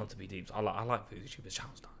 Fujichi, not to be deep, I like Fujichi, but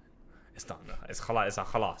channel's done. It's done. It's a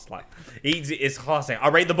khalas. Like, it's khalas. I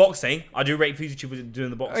rate the boxing. I do rate Fujichi for doing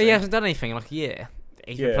the boxing. He hasn't done anything in like a year.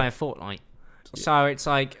 He's been playing Fortnite. Yeah. So it's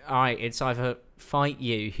like, alright, it's either fight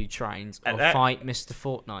you who trains or fight Mr.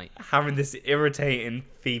 Fortnite. Having this irritating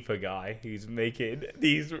FIFA guy who's making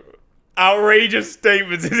these outrageous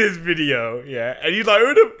statements in his video, and he's like,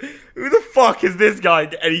 who the fuck is this guy?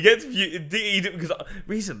 And he gets because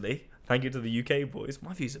recently, thank you to the UK boys,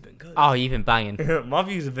 my views have been good. Oh, you've been banging. My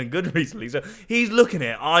views have been good recently. So he's looking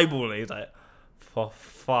at it, eyeballing. He's like, For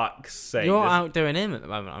fuck's sake. You're outdoing him at the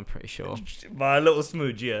moment, I'm pretty sure. By a little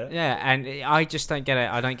smooch, yeah. Yeah, and I just don't get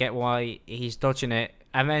it. I don't get why he's dodging it.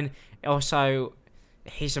 And then also,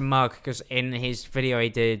 he's a mug because in his video he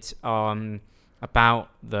did about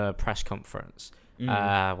the press conference,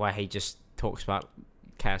 where he just talks about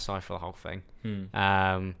KSI for the whole thing.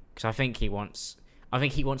 Because I think he wants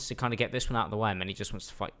to kind of get this one out of the way, and then he just wants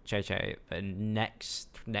to fight JJ at the next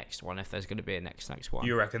one, if there's going to be a next one.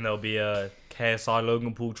 You reckon there'll be a KSI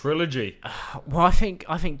Logan Paul trilogy? Well, I think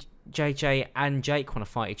JJ and Jake want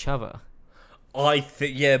to fight each other. I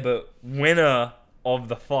think, yeah, but winner of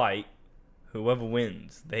the fight, whoever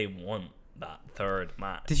wins, they want that third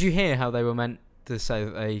match. Did you hear how they were meant to say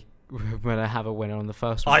that they were going to have a winner on the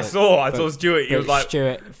first one? I saw Stuart. He was like,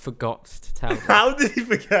 Stuart forgot to tell them. How did he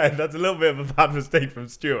forget? That's a little bit of a bad mistake from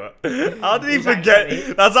Stuart. How did he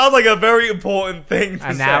forget? That sounds like a very important thing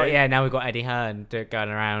to say. Now we've got Eddie Hearn going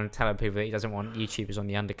around telling people that he doesn't want YouTubers on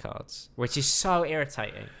the undercards, which is so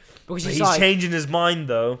irritating. Because he's changing his mind,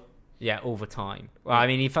 though. Yeah, all the time. Well, I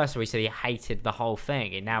mean, first of all, he said he hated the whole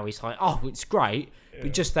thing, and now he's like, oh, it's great,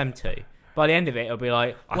 but just them two. By the end of it, it'll be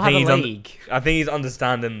like, we'll have a league. I think he's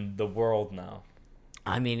understanding the world now.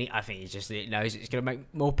 I mean, I think he knows it's going to make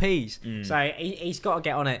more peas. So he's got to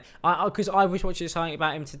get on it. Because I was watching something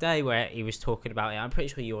about him today where he was talking about it. I'm pretty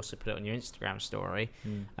sure you also put it on your Instagram story.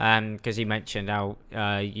 Because he mentioned how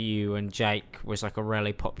you and Jake was like a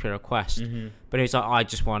really popular request. But he was like, I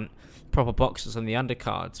just want proper boxers on the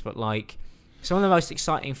undercards. But like, some of the most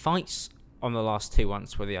exciting fights on the last 2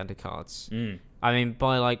 months were the undercards. I mean,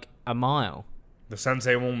 by like a mile. The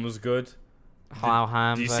Sensei one was good. Hyle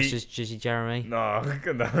Ham versus Jizzy Jeremy. No.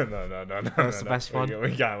 That's the best one.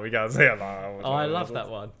 We can't say that. I love that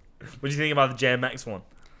one. What do you think about the JMX one?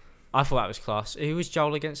 I thought that was class. Who was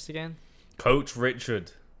Joel against again? Coach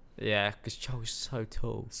Richard. Yeah, because Joel's so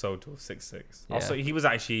tall. So tall, 6'6". Yeah. Also, he was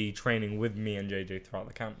actually training with me and JJ throughout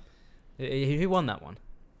the camp. Who won that one?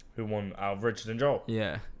 Who won out of Richard and Joel?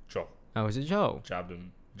 Yeah. Joel. Oh, was it Joel? Jabbed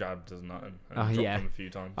us nothing. And dropped him a few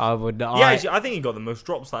times. I would. Yeah, actually, I think he got the most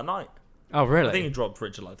drops that night. Oh, really? I think he dropped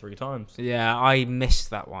Richard like 3 times. Yeah, I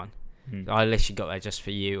missed that one. I literally got there just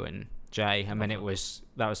for you and Jay, and then that was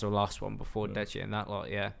the last one before Deji and that lot.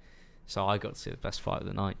 Yeah, so I got to see the best fight of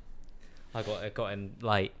the night. I got in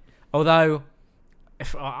late, although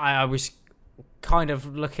if I was kind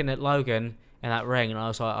of looking at Logan in that ring, and I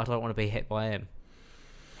was like, I don't want to be hit by him.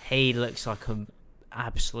 He looks like an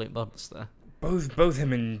absolute monster. Both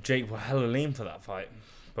him and Jake were hella lean for that fight,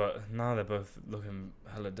 but now they're both looking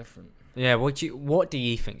hella different. Yeah, what do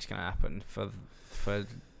you think's gonna happen for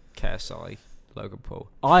KSI Logan Paul?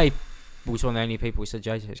 I was one of the only people who said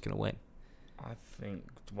JJ's gonna win. I think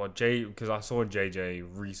because I saw JJ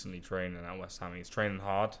recently training at West Ham. He's training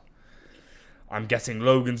hard. I'm guessing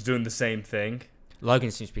Logan's doing the same thing.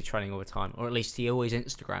 Logan seems to be training all the time, or at least he always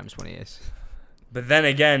Instagrams when he is. But then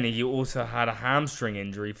again, he also had a hamstring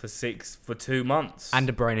injury for 2 months. And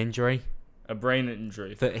a brain injury. A brain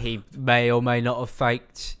injury. That he may or may not have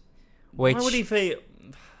faked. Why would he fake?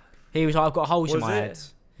 He was like, I've got holes in my head.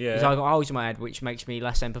 Yeah. He's like, I've got holes in my head, which makes me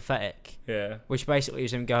less empathetic. Yeah. Which basically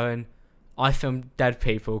is him going, I film dead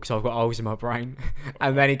people because I've got holes in my brain.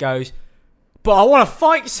 And then he goes, but I want to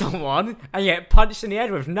fight someone and get punched in the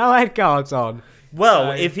head with no head guards on.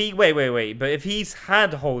 Well, if he wait, but if he's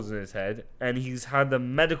had holes in his head and he's had the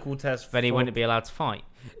medical test, then he wouldn't be allowed to fight.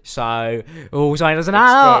 So, doesn't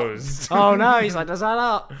add up. Oh no, he's like, does that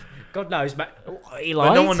up? God knows, but he lied.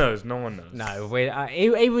 But no one knows. No,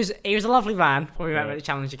 he was a lovely man when we went to the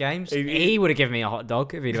Challenger Games. He would have given me a hot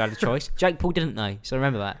dog if he'd have had a choice. Jake Paul didn't though, so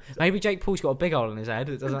remember that. Maybe Jake Paul's got a big hole in his head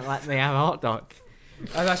that doesn't let me have a hot dog.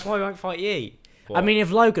 And that's why he won't fight you. What? I mean,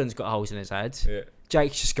 if Logan's got holes in his head,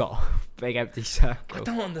 Jake's just got a big empty circle. I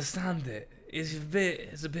don't understand it. It's a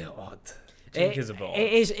bit odd. Jake is a bit odd.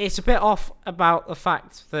 It's a bit off about the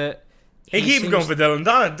fact that he keeps going for Dylan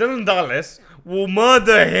Dallas. Dylan Dallas will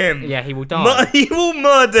murder him. Yeah, he will die. He will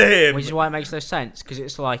murder him. Which is why it makes no sense, because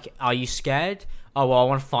it's like, are you scared? Oh, well, I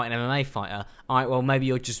want to fight an MMA fighter. All right, well, maybe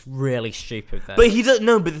you're just really stupid then. But he doesn't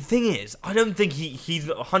know. But the thing is, I don't think he's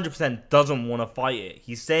 100% doesn't want to fight it.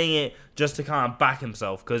 He's saying it just to kind of back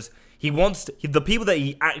himself, because he wants to, the people that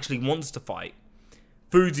he actually wants to fight.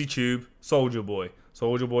 Foodsie Tube, Soldier Boy,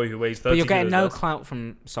 who weighs 30 But you're getting no less. clout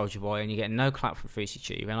from Soldier Boy, and you're getting no clout from Foodsie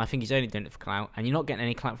Tube, and I think he's only doing it for clout, and you're not getting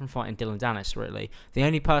any clout from fighting Dylan Dennis, really. The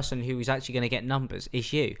only person who is actually going to get numbers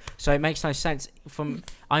is you. So it makes no sense.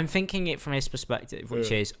 I'm thinking it from his perspective,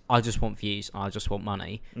 which is, I just want views, I just want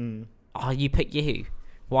money. You pick you.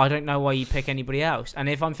 Well, I don't know why you pick anybody else. And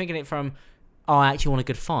if I'm thinking it from, I actually want a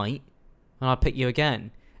good fight, and I pick you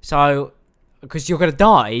again. So because you're gonna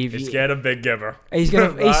die. He's scared of Big Gibber. He's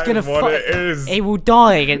gonna what it is. He will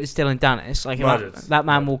die against Dylan Dennis. Like that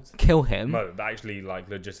man will kill him. Actually, like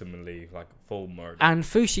legitimately, like full murder. And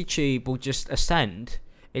Fushi will just ascend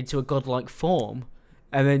into a godlike form,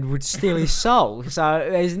 and then would steal his soul. So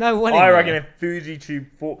there's no winning. I reckon if Fuji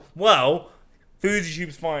fought,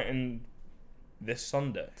 Fuji's fighting this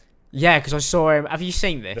Sunday. Yeah, because I saw him. Have you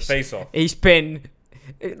seen this? The face-off.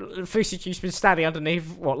 Fusi's been standing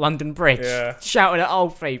underneath London Bridge, Yeah. shouting at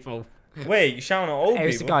old people. Wait, you're shouting at old people? It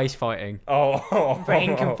was the guy he's fighting. Oh. But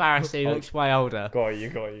in comparison, he looks way older. Got you.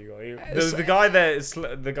 The guy there is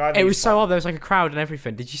the guy. It was so odd. There was like a crowd and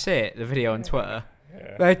everything. Did you see it? The video on Twitter.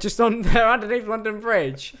 Yeah. They're underneath London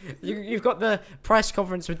Bridge. You've got the press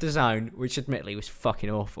conference with DAZN, which admittedly was fucking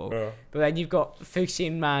awful. Yeah. But then you've got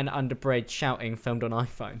Fusian man under bridge shouting, filmed on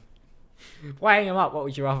iPhone. Weighing him up, what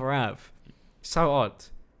would you rather have? So odd.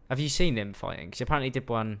 Have you seen him fighting? Because apparently he did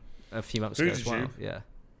one a few months ago as well. Yeah.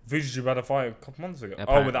 Fuji had a fight a couple months ago.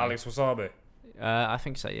 Apparently. Oh, with Alex Wasabi. I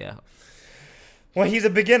think so. Yeah. Well, he's a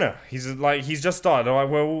beginner. He's just started.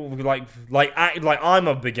 I'm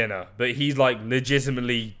a beginner, but he's like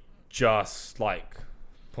legitimately just like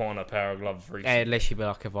put on a pair of gloves for each. It'd literally be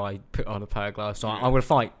like if I put on a pair of gloves, so I'm gonna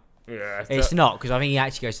fight. Yeah, It's not, because I think he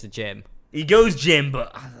actually goes to the gym. He goes gym,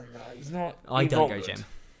 but I don't know. He's not. I he's don't not go good. gym.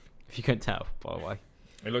 If you couldn't tell, by the way.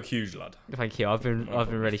 You look huge, lad. Thank you. I've been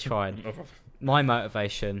really trying. No problem. My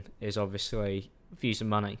motivation is obviously views and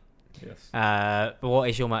money. Yes. But what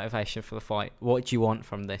is your motivation for the fight? What do you want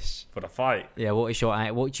from this? For the fight. Yeah. What is your?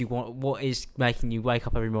 What do you want? What is making you wake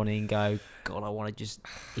up every morning and go, God, I want to just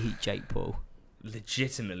eat Jake Paul?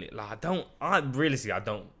 Legitimately, like I don't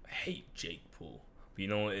hate Jake Paul. But you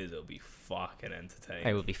know what it is? It'll be fucking entertaining.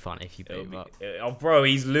 It would be fun if you beat him up. Oh, bro,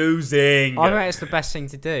 he's losing. I think it's the best thing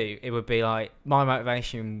to do. It would be like, my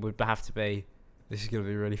motivation would have to be, this is going to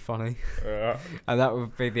be really funny. Yeah. And that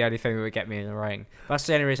would be the only thing that would get me in the ring. That's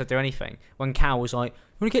the only reason I'd do anything. When Cal was like, you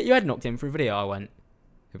want to get your head knocked in for a video? I went,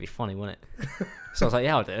 it'd be funny, wouldn't it? So I was like,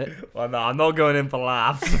 yeah, I'll do it. Well, no, I'm not going in for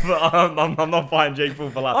laughs. But I'm not fighting Jake Paul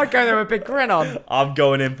for laughs. I'd go there with a big grin on. I'm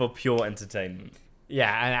going in for pure entertainment.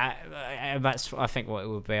 Yeah, and that's, I think, what it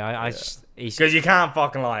would be. Because you can't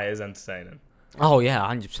fucking lie, it is entertaining. Oh, yeah,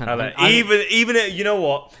 100%. Even if, you know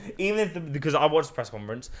what? Because I watched the press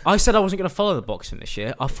conference. I said I wasn't going to follow the boxing this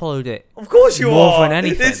year. I followed it. Of course you more are. than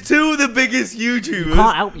anything. It's two of the biggest YouTubers. You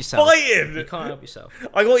can't help yourself. Fighting. You can't help yourself.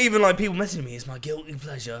 I got even like people messaging me. It's my guilty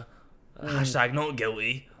pleasure. Hashtag not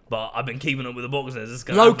guilty. But I've been keeping up with the boxers. It's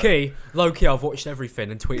Low key, I've watched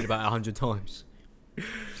everything and tweeted about it 100 times.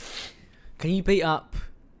 Can you beat up?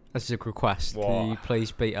 This is a request. What? Can you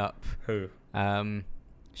please beat up Who?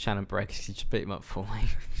 Shannon Briggs? Can you just beat him up for me?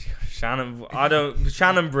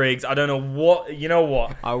 Shannon Briggs. I don't know what. You know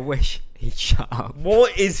what? I wish he'd shut up.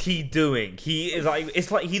 What is he doing? He is like. It's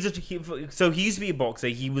like so he used to be a boxer.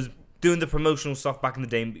 He was doing the promotional stuff back in the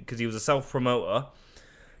day because he was a self promoter.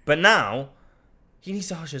 But now he needs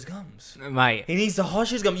to hush his gums, Mate. He needs to hush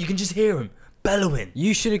his gums. You can just hear him bellowing.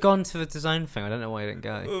 You should have gone to the DAZN thing. I don't know why you didn't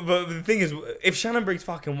go. But the thing is, if Shannon Briggs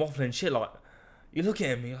fucking waffling shit, like, you look at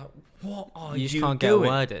him, you're like, what are you just can't doing? get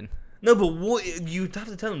a word in. No, but what you have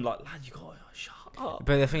to tell him, like, lad, you gotta shut up.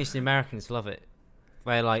 But the thing is, the Americans love it.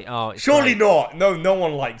 They're like, oh, it's Surely great. not. No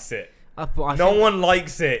one likes it. No one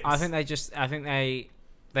likes it. I think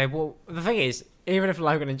they will. The thing is, even if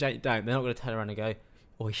Logan and Jake don't, they're not going to turn around and go,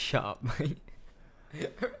 "Oi, shut up, mate." Do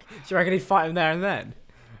you reckon he'd fight him there and then?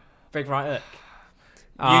 Big right hook.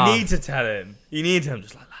 You need to tell him. You need him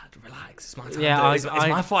just like, lad, relax. It's my time. Yeah, it's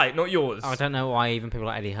my fight, not yours. I don't know why even people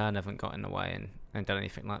like Eddie Hearn haven't got in the way and done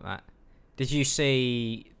anything like that. Did you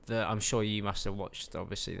see the? I'm sure you must have watched,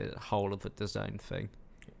 obviously, the whole of the DAZN thing.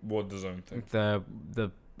 What DAZN thing?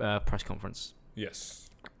 The press conference. Yes.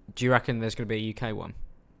 Do you reckon there's going to be a UK one?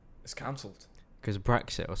 It's cancelled. Because of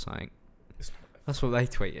Brexit or something. That's what they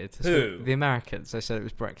tweeted. Who? The Americans. They said it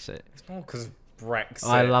was Brexit. It's not because of Brexit.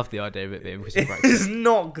 I love the idea of it being because of Brexit. It's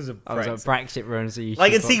not because of Brexit. I was like, Brexit ruins the UK I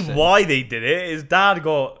can see boxing. why they did it. His dad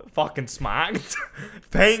got fucking smacked.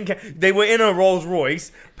 They were in a Rolls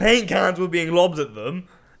Royce. Paint cans were being lobbed at them,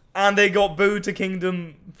 and they got booed to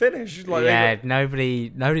Kingdom Finish. Like, yeah, nobody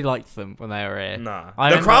liked them when they were here. Nah, I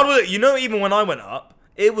the remember- crowd was. You know, even when I went up,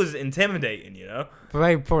 it was intimidating. You know, But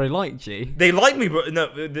they probably liked you. they liked me, but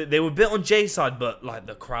no, they were a bit on Jay's side, but like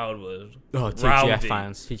the crowd was rowdy.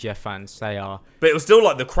 TGF fans, they are. But it was still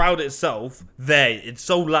like the crowd itself. It's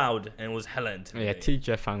so loud and it was hella Yeah, intimidating.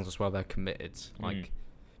 TGF fans as well. They're committed. Like,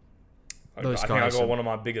 I Those think I guys got are- one of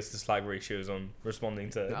my biggest dislike ratios on responding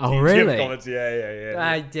to Oh, Team really? Chip comments.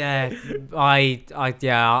 Yeah.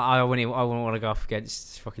 I wouldn't want to go up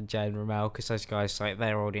against fucking Jay and Ramel because those guys, like,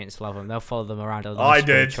 their audience love them. They'll follow them around on I the speed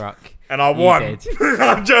did. truck. And I You won. did.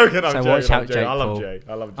 I'm joking. I'm So joking. watch I'm out, joking. Jake I love Paul. Jay.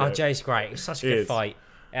 I love Jay. Oh, Jay's great. It's such a He good is. fight.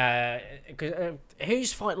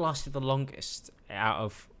 Whose fight lasted the longest out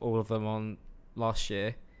of all of them on last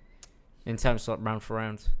year in terms of like round for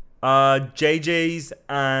round? JJ's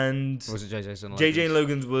and Or was it JJ's and JJ and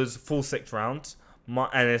Logan's? Logan's was full 6 rounds.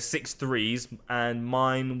 And it's 6 threes, and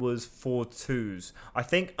mine was 4 twos. I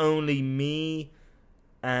think only me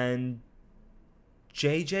and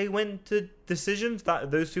JJ went to decisions.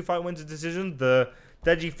 Those two fights went to decisions. The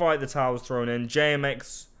Deji fight, the towel was thrown in.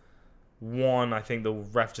 JMX won. I think the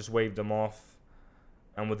ref just waved them off.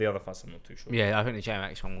 And with the other fights, I'm not too sure. Yeah, I think the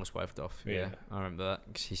JMX one was waved off. Yeah, Yeah. I remember that.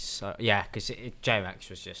 Cause he's so, because JMX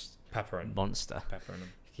was just Pepper a and monster. Pepper and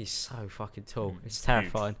them. He's so fucking tall. It's Huge.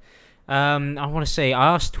 terrifying. I want to see.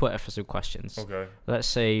 I asked Twitter for some questions. Okay. Let's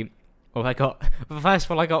see what I got. The first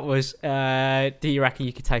one I got was, do you reckon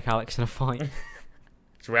you could take Alex in a fight?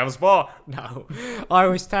 Should we have a spar? No. I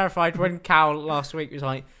was terrified when Cal last week was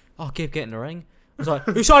like, oh, Gib, get in the ring. I was like,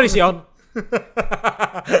 whose side is he on?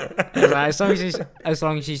 I was like, as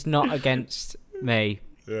long as he's not against me,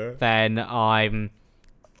 Yeah. then I'm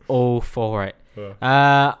all for it.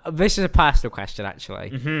 Yeah. This is a personal question,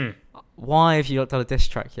 actually. Mm-hmm. Why have you not done a diss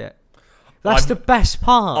track yet? That's the best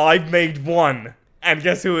part. I've made one. And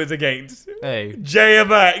guess who it's against? Who?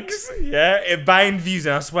 JMX. Yeah, it banged views,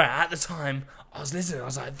 and I swear, at the time, I was listening, I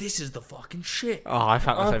was like, this is the fucking shit. Oh, I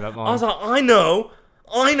felt the same about mine. I was like, I know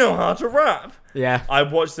how to rap. Yeah. I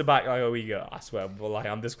watched it back like a week ago. I swear, but like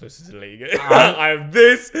I'm this close to deleting it. I'm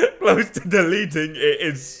this close to deleting it.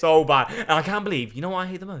 It's so bad, and I can't believe. You know what I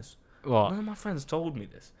hate the most? What? None of my friends told me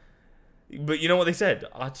this. But you know what they said?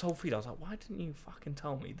 I told Frieda, I was like, why didn't you fucking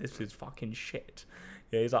tell me this is fucking shit?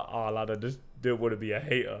 Yeah, he's like, oh lad, I just didn't want to be a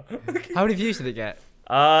hater. How many views did it get?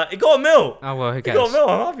 It got a mil. Oh, well, who It cares? got a mil.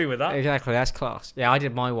 I'm happy with that. Exactly, that's class. Yeah, I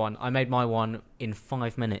did my one. I made my one in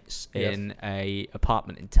 5 minutes in a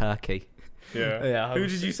apartment in Turkey. Yeah. Yeah, Who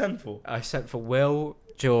did you send for? I sent for Will,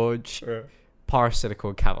 George, Parasitical,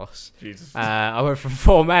 and Cavos. Jesus. I went for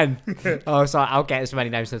 4 men. I was like, I'll get as many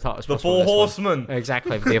names in the top as The possible. 4 this one. horsemen.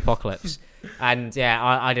 Exactly, for the apocalypse. And yeah,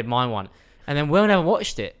 I did my one. And then Will never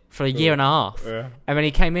watched it for a year and a half. Yeah. And then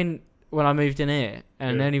he came in when I moved in here,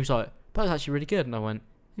 and Yeah. then he was like, that was actually really good. And I went,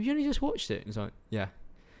 have you only just watched it? And he's like, yeah.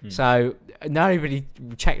 Hmm. So nobody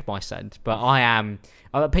checked my send, but I am.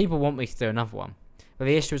 People want me to do another one. But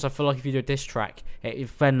the issue is I feel like if you do a diss track, it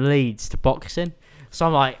then leads to boxing. So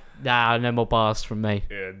I'm like, nah, no more bars from me.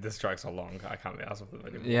 Yeah, this tracks are long. I can't be asked with them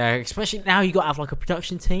anymore. Yeah, especially now you got to have like a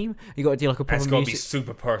production team. You got to do like a And proper it's got to be music.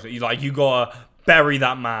 super personal. You gotta bury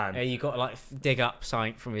that man. Yeah, you got to like dig up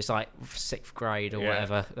something from his like 6th grade or Yeah.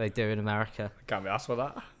 whatever they do in America. Can't be asked for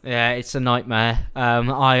that. Yeah, it's a nightmare.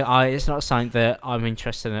 It's not something that I'm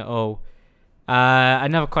interested in at all.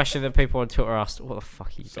 Another question that people on Twitter asked: what the fuck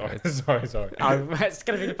are you Sorry, doing? sorry. It's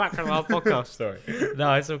gonna be the background of our podcast. Sorry.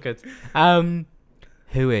 No, it's all good.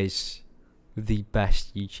 Who is the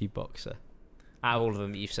best YouTube boxer out of all of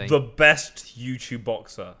them that you've seen? The best YouTube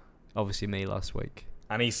boxer, Obviously, me last week.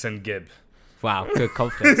 Anesongib. Wow, good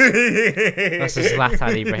confidence. That's a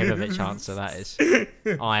Zlatan Ibrahimovic answer. That is.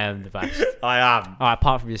 I am the best. I am. All right,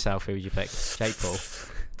 apart from yourself, who would you pick? Jake Paul.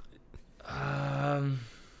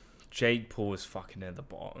 Jake Paul is fucking near the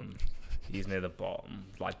bottom. He's near the bottom.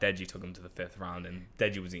 Like Deji took him to the 5th round, and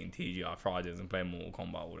Deji was eating TGI Fridays and playing Mortal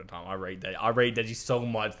Kombat all the time. I rate Deji so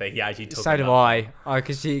much that he actually took. So him do that I. far.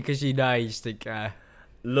 Because you know, you just think.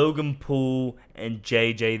 Logan Paul and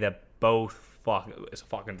JJ, they're both it's a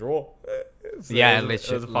fucking draw. Yeah, it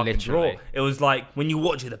was a fucking literally. draw. It was like when you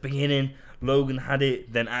watch it at the beginning, Logan had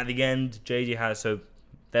it, then at the end, JJ had it. So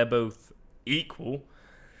they're both equal.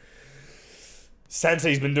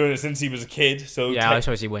 Sensei's been doing it since he was a kid. So Yeah, I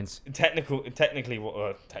suppose he wins. technically,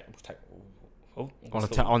 On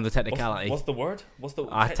the technicality. What's the word? What's the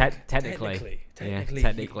technically. Yeah, Technically,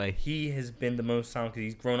 technically. he has been the most sound because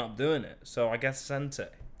he's grown up doing it. So I guess Sensei.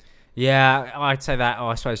 Yeah, I'd say that.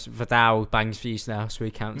 I suppose Vidal bangs views now, so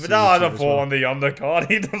he counts. But I don't fall on the undercard.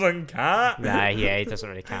 He doesn't count. Nah, yeah, he doesn't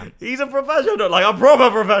really count. He's a professional, like a proper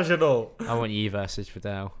professional. I want you versus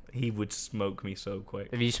Vidal. He would smoke me so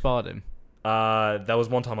quick. Have you sparred him? There was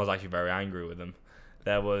one time I was actually very angry with him.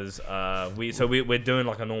 There was we're doing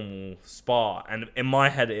like a normal spar, and in my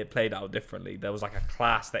head it played out differently. There was like a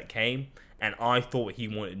class that came, and I thought he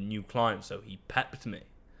wanted new clients, so he pepped me.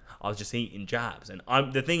 I was just eating jabs, and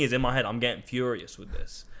the thing is, in my head, I'm getting furious with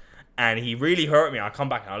this, and he really hurt me. I come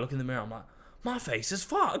back and I look in the mirror, I'm like, my face is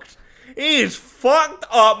fucked. He is fucked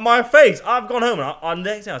up my face. I've gone home and on the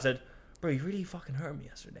next day I said, bro, you really fucking hurt me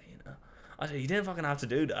yesterday, you know. I said, you didn't fucking have to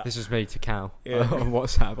do that. This was me to Cal Yeah. on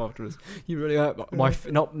WhatsApp afterwards. You really hurt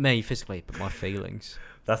not me physically, but my feelings.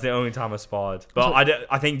 That's the only time I sparred. But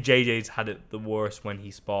I think JJ's had it the worst when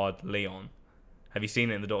he sparred Leon. Have you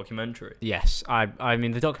seen it in the documentary? Yes, I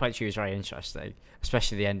mean the documentary was very interesting,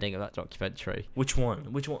 especially the ending of that documentary. Which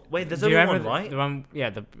one? Wait, there's Do you only remember one, right? The one,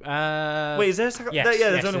 yeah. Wait, is there a second? Yes, there's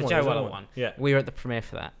yes, only the one. Joe There's Weller only one. Yeah. We were at the premiere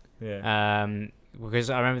for that. Yeah. Because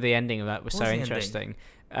I remember the ending of that was What so was the interesting.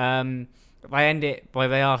 They end it by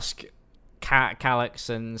they ask Calix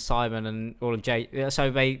and Simon and all of Jay.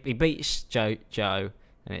 So he beats Joe,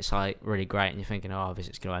 and it's like really great, and you're thinking, oh, this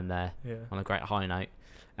is going to end there on a great high note,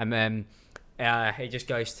 and then he just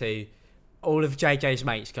goes to all of JJ's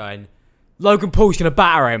mates going, Logan Paul's going to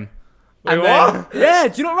batter him. Wait, And what? Yeah,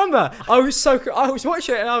 do you not remember? I was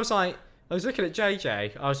watching it and I was looking at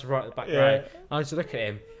JJ. I was right at the back row. I was looking at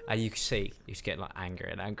him and you could see he was getting like angrier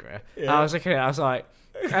and angrier. Yeah. And I was looking at it, I was like,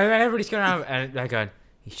 and then everybody's going around and they're going,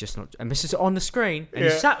 he's just not, and this is on the screen and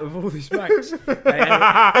he's sat with all these mates.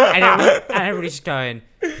 and everybody's just going,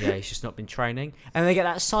 yeah, he's just not been training. And they get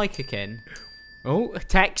that psychic in. Oh,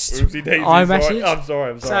 text, iMessage. I'm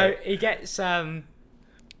sorry. So he gets, and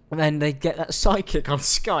then they get that psychic on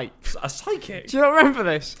Skype. A psychic? Do you not remember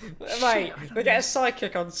this? Mate, they get a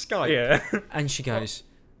psychic on Skype. Yeah. And she goes,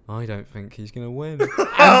 I don't think he's going to win.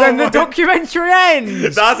 And then the documentary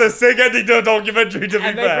ends. That's a sick ending to a documentary, to be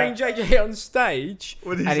And they fair. bring JJ on stage.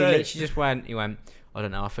 What did he and say? he literally just went, I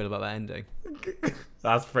don't know how I feel about that ending.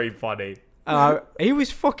 That's pretty funny. He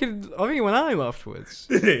was fucking, I think he went home afterwards.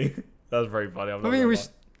 Did he? That's very funny. I think he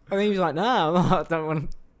was like, no, I don't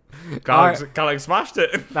want to. Calix smashed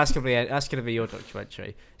it. That's gonna be your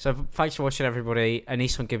documentary. So thanks for watching, everybody.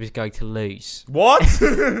 Anesongib is going to lose. What?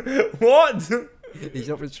 What? He's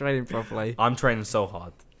not been training properly. I'm training so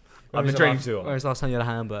hard. I've When been was training the too last- When hard. was the last time you had a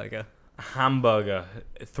hamburger? Hamburger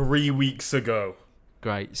 3 weeks ago.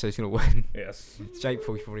 Great, so he's gonna win. Yes. Jake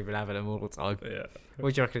Paul's probably been having them all the time. Yeah.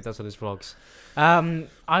 What do you reckon he does on his vlogs?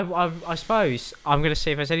 I suppose I'm gonna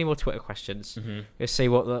see if there's any more Twitter questions. Let's see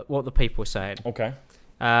what the people are saying. Okay.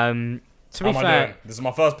 To be How am I fair, doing? This is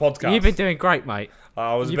my first podcast. you've been doing great, mate.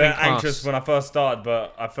 I was you've a bit been class. anxious when I first started,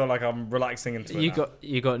 but I feel like I'm relaxing into it now.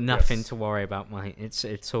 You got nothing Yes. to worry about, mate.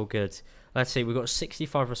 It's all good. Let's see, we've got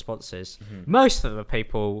 65 responses. Mm-hmm. Most of the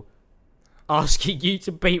people asking you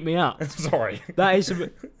to beat me up. Sorry. That is,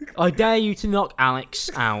 I dare you to knock Alex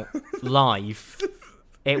out live.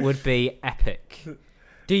 It would be epic.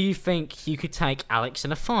 Do you think you could take Alex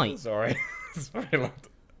in a fight? Sorry. Sorry, lad.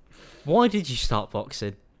 Why did you start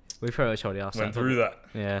boxing? We pretty much already asked Went that. through that.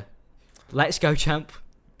 Yeah. Let's go, champ.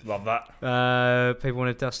 Love that. People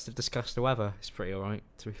want to discuss the weather. It's pretty alright,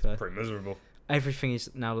 to be fair. Pretty miserable. Everything is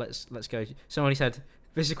now. Let's go. Somebody said,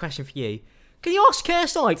 "This is a question for you. Can you ask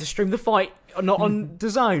KSI to stream the fight, not on the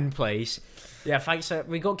zone, please?" Yeah, thanks.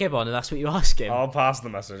 We got Gib on, and that's what you ask him. I'll pass the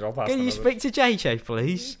message. Can you speak to JJ,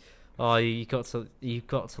 please? Oh, you got to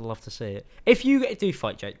love to see it. If you do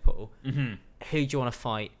fight Jake Paul, who do you want to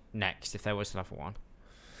fight next? If there was another one,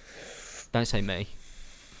 don't say me,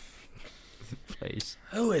 please.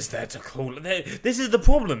 Who is there to call? This is the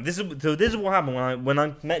problem. This is what happened when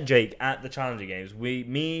I met Jake at the Challenger Games.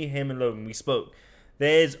 Me, him, and Logan. We spoke.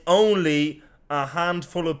 There's only a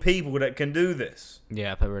handful of people that can do this.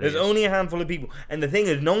 Yeah, but really There's only a handful of people, and the thing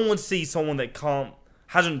is, no one sees someone that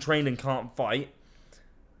hasn't trained and can't fight.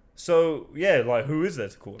 So yeah, like who is there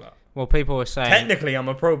to call that? Well, people were saying Technically, I'm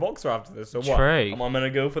a pro boxer after this. So what? True. Am I gonna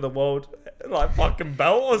go for the world like fucking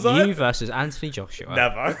belt or something? you versus Anthony Joshua.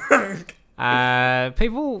 Never.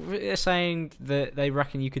 People are saying that they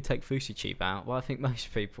reckon you could take Fusicheap out. Well, I think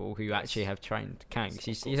most people who actually have trained can, because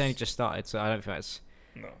he's only just started, so I don't think that's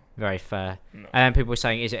No. very fair. No. And then people were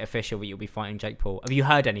saying, is it official that you'll be fighting Jake Paul? Have you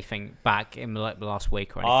heard anything back in the last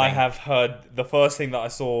week or anything? I have heard. The first thing that I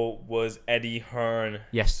saw was Eddie Hearn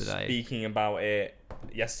Yesterday. speaking about it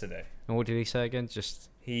yesterday. And what did he say again? Just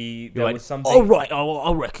There was something. oh right,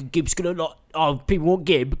 I reckon Gibb's gonna not. Oh, people want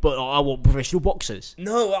Gibb, but I want professional boxers.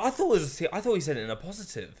 No, I thought he said it in a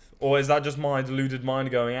positive. Or is that just my deluded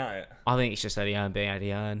mind going at it? I think it's just Eddie Hearn being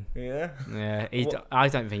Eddie Hearn. Yeah. Yeah, Well, I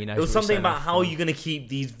don't think he knows. It was what he's something saying about off how the you're gonna keep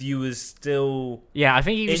these viewers still Yeah, I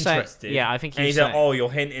think he was saying. interested. Yeah, I think And he he was said, saying. "Oh,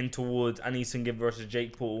 you're hinting towards Anesongib versus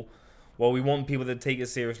Jake Paul. Well, we want people to take it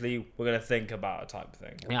seriously. We're gonna think about a type of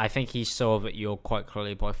thing." Yeah, I think he saw that you're quite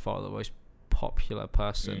clearly by far the most popular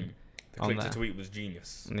person. The On click to there. tweet was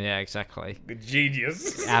genius. Yeah, exactly.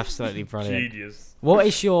 Genius. Absolutely brilliant. Genius. What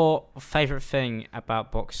is your favourite thing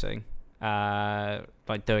about boxing?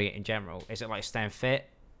 Like doing it in general? Is it like staying fit?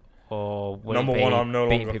 or would Number it be one, I'm no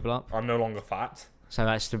beating longer people up? I'm no longer fat. So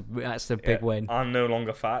that's the big win. I'm no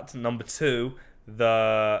longer fat. Number two,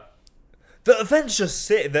 the event's just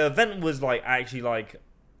sick. The event was like actually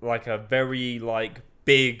like a very like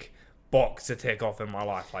big box to tick off in my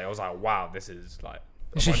life. Like I was like, wow, this is like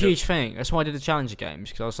It's a huge thing. That's why I did the Challenger Games,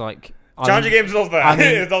 because I was like, Challenger Games not there. I mean,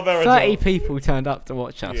 It's not there at 30 all. people turned up to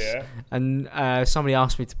watch us, Yeah. and somebody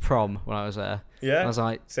asked me to prom when I was there. Yeah. I was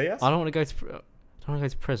like, Say yes. I don't want to go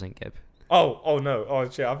to prison, Gib. Oh no! Oh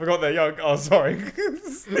shit! I forgot that. Oh, sorry.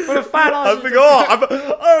 What a fan I forgot.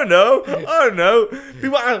 Oh no!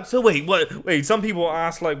 People. So wait. Some people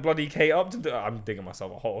ask like bloody Kate up to do. I'm digging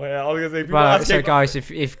myself a hole here. I was gonna say people Right, ask so Kate, guys,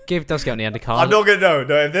 if Gib does get on the undercard, I'm not gonna know.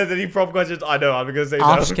 No, if there's any prom questions, I know. I'm gonna say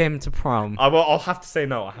ask no. him to prom. I'll have to say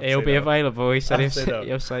no. He'll be available. He said I have to say no.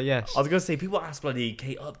 he'll say yes. I was gonna say people ask bloody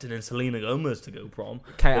Kate Upton and Selena Gomez to go prom.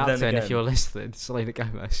 Kate but then Upton, if again- you're listening, Selena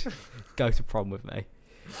Gomez, go to prom with me.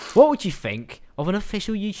 What would you think of an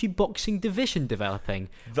official YouTube boxing division developing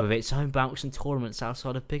with its own bouts and tournaments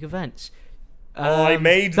outside of big events? I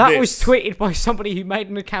made that this. was tweeted by somebody who made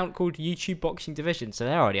an account called YouTube Boxing Division, so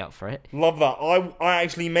they're already up for it. Love that. I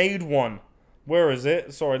actually made one. Where is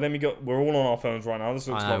it? Sorry, let me go. We're all on our phones right now. This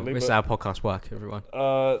looks lovely. This is But, how podcasts work, everyone.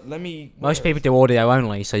 let me. Most people do audio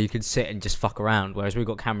only, so you can sit and just fuck around, whereas we've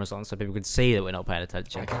got cameras on, so people can see that we're not paying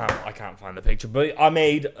attention. I can't find the picture, but I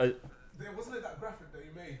made a. Wasn't it that graphic that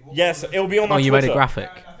you made? Yes, it'll be on my Oh, you Twitter. made a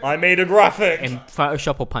graphic I made a graphic. in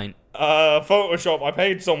Photoshop or Paint? Photoshop. I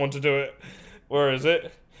paid someone to do it. Where is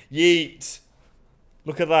it? Yeet.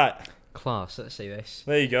 Look at that. Class, let's see this.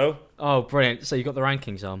 There you go. Oh, brilliant. So you got the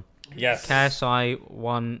rankings on. Yes. KSI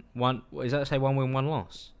one. Does that say 1 win, 1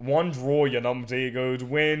 loss? One draw, your numpty. It goes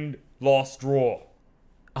win, loss, draw.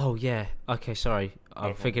 Oh, yeah. Okay, sorry. I'm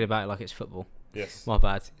problem. thinking about it like it's football. Yes. My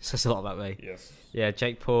bad. It says a lot about me. Yes. Yeah,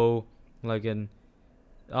 Jake Paul, Logan.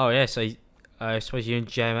 Oh, yeah, so I suppose you and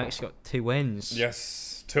JMX got 2 wins.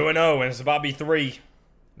 Yes. 2-0, and it's about to be 3.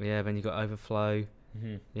 Yeah, then you got Overflow.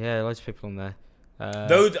 Mm-hmm. Yeah, loads of people on there.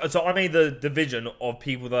 So I made the division of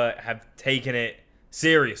people that have taken it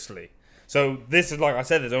seriously. So this is like I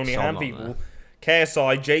said, there's only a So handful of long people.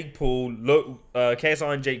 KSI, Jake Paul,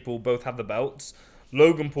 KSI and Jake Paul both have the belts.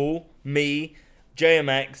 Logan Paul, me,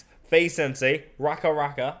 JMX, Faye Sensei, Raka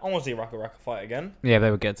Raka. I want to see Raka Raka fight again. Yeah, they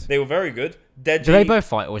were good. They were very good. Deji, Do they both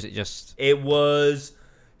fight, or was it just... It was...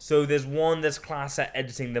 So there's one that's class at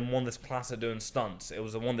editing, then one that's class at doing stunts. It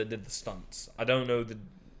was the one that did the stunts. I don't know the...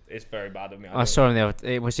 It's very bad of me. I saw him the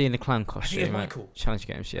other... Was he in the clown costume? it's at Michael. Challenge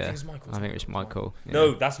Games, yeah. I think it's Michael. I think it was Michael. Yeah.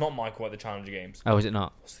 No, that's not Michael at the Challenger Games. Oh, was it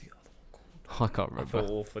not? What's the other one? I can't I remember.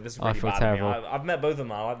 feel awful. This is I really feel bad terrible. of me. I've met both of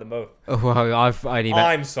them. I like them both. Oh, well, I've only met...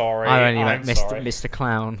 I'm sorry. I only met I'm sorry. Mr.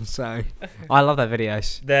 Clown, so... I love their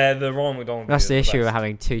videos. They're the Ronald McDonald. That's videos, the issue.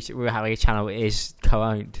 best. We're having a channel that is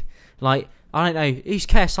co-owned. Like, I don't know. Who's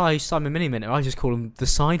KSI? Who's Simon Miniminter? I just call him the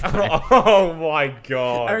side man. Oh my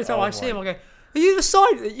god. Every time Oh I see him, my- I go, "Are you the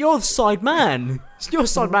side? You're the side man. You're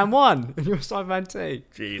side man 1, and you're side man 2."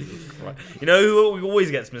 Jesus Christ. You know who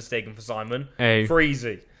always gets mistaken for Simon? Who?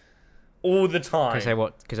 Freezy. All the time. Because they're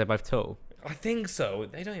what? Because they're both tall. I think so.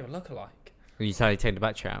 They don't even look alike. And you totally take the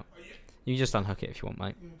battery out. You can just unhook it if you want,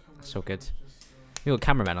 mate. That's all good. You got a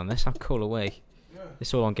cameraman on this. How cool are we?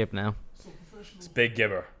 It's all on Gib now. It's Big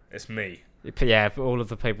Gibber. It's me. Yeah, but all of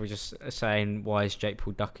the people just saying, "Why is Jake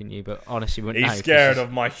Paul ducking you?" But honestly, we wouldn't know, He's 'cause scared he's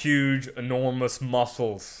of my huge, enormous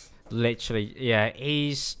muscles. literally. Yeah,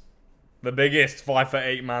 he's The biggest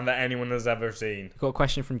 5'8" man that anyone has ever seen. got a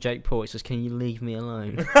question from Jake Paul. It says, "Can you leave me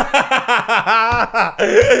alone?"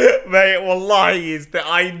 Mate, wallahi,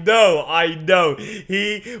 I know.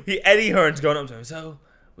 He Eddie Hearn's going up to him. So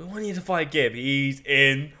we want you to fight Gib. He's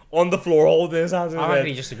on the floor holding his hands in his I reckon head.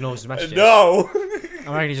 he just ignores his messages. No.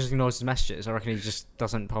 I reckon he just ignores his messages. I reckon he just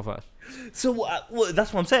doesn't bother. So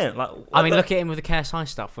that's what I'm saying. Like, I mean, look at him with the KSI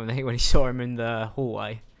stuff when he saw him in the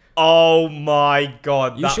hallway. Oh my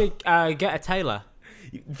god. You should get a tailor.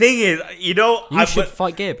 Thing is, you know, You should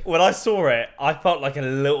fight Gib. when I saw it, I felt like a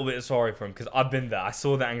little bit sorry for him because I've been there. I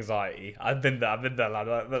saw the anxiety. I've been there,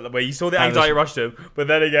 lad. Where you saw the That anxiety was- rush to him, but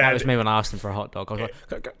then again, That was me when I asked him for a hot dog. I was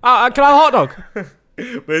like, can I have a hot dog?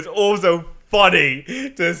 but it's also funny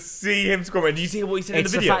to see him scoring. Do you see what he said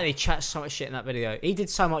It's in the the video? fact that he chats so much shit in that video. He did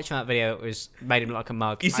so much in that video, it made him look like a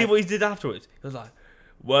mug. You see what he did afterwards? He was like,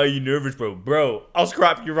 "Why are you nervous, bro? Bro, I'll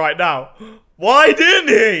scrap you right now." Why didn't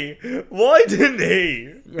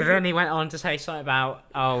he? Then he went on to say something about,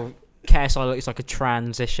 KSI looks like a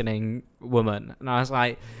transitioning woman. And I was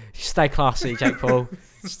like, stay classy, Jake Paul.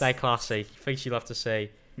 Stay classy. Things you love to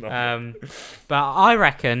see. No. But I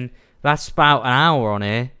reckon that's about an hour on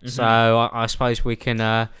here. So I suppose we can.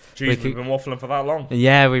 Jeez, we've been waffling for that long.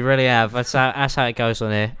 Yeah, we really have. That's how it goes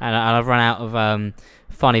on here. And I've run out of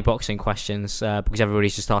funny boxing questions because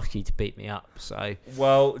everybody's just asking you to beat me up. So.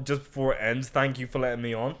 Well, just before it ends, thank you for letting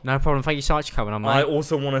me on. No problem. Thank you so much for coming on, mate. I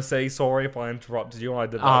also want to say sorry if I interrupted you. I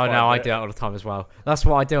did. Oh no, I do that all the time as well. That's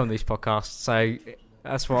what I do on these podcasts. So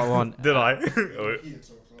that's what I want. Did I?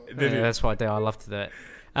 That's what I do. I love to do it.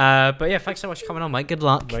 But yeah, thanks so much for coming on, mate. Good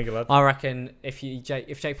luck. Thank you, lad. I reckon if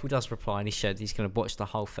Jake Paul does reply, and he should, he's going to watch the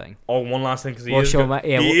whole thing. Oh, one last thing, because he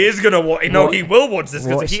he is going to watch. No, he will watch this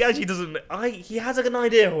because he actually doesn't. He has like an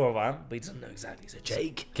idea who I am, but he doesn't know exactly. So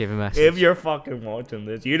Jake, give him a message. If you're fucking watching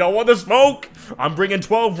this, you don't want the smoke. I'm bringing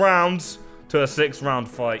 12 rounds to a 6-round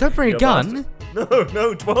fight. Don't bring a gun.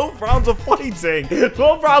 No, 12 rounds of fighting.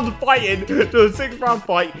 12 rounds of fighting to a 6-round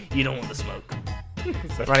fight. You don't want the smoke.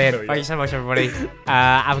 Brilliant. Thank you so much, everybody.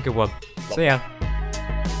 Have a good one. See ya.